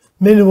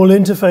minimal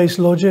interface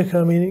logic.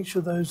 I mean, each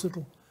of those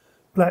little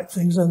black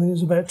things, I think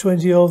there's about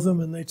 20 of them,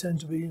 and they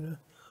tend to be, you know,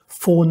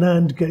 4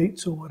 NAND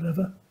gates or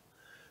whatever.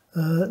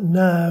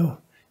 Now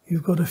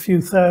you've got a few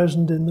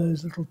thousand in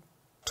those little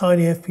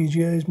tiny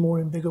FPGAs, more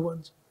in bigger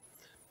ones.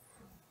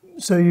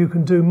 So you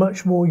can do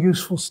much more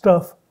useful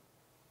stuff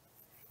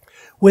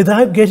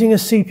without getting a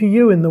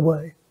CPU in the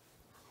way,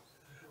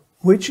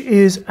 which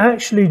is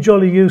actually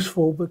jolly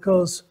useful,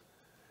 because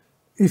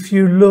if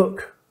you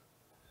look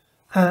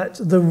at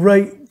the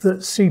rate that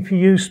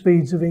CPU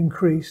speeds have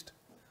increased,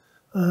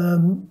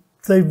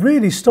 they've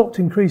really stopped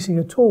increasing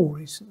at all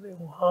recently,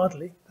 or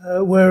hardly,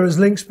 whereas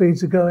link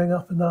speeds are going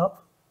up and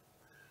up.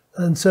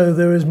 And so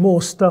there is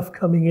more stuff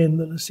coming in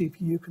than a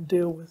CPU can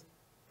deal with.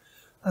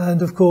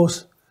 And of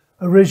course,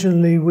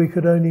 originally we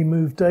could only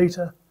move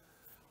data,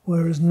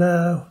 whereas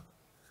now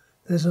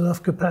there's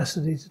enough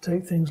capacity to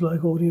take things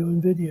like audio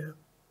and video.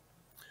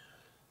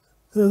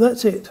 So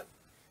that's it.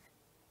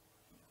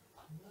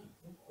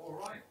 All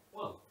right.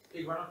 Well,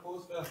 big round of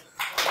applause for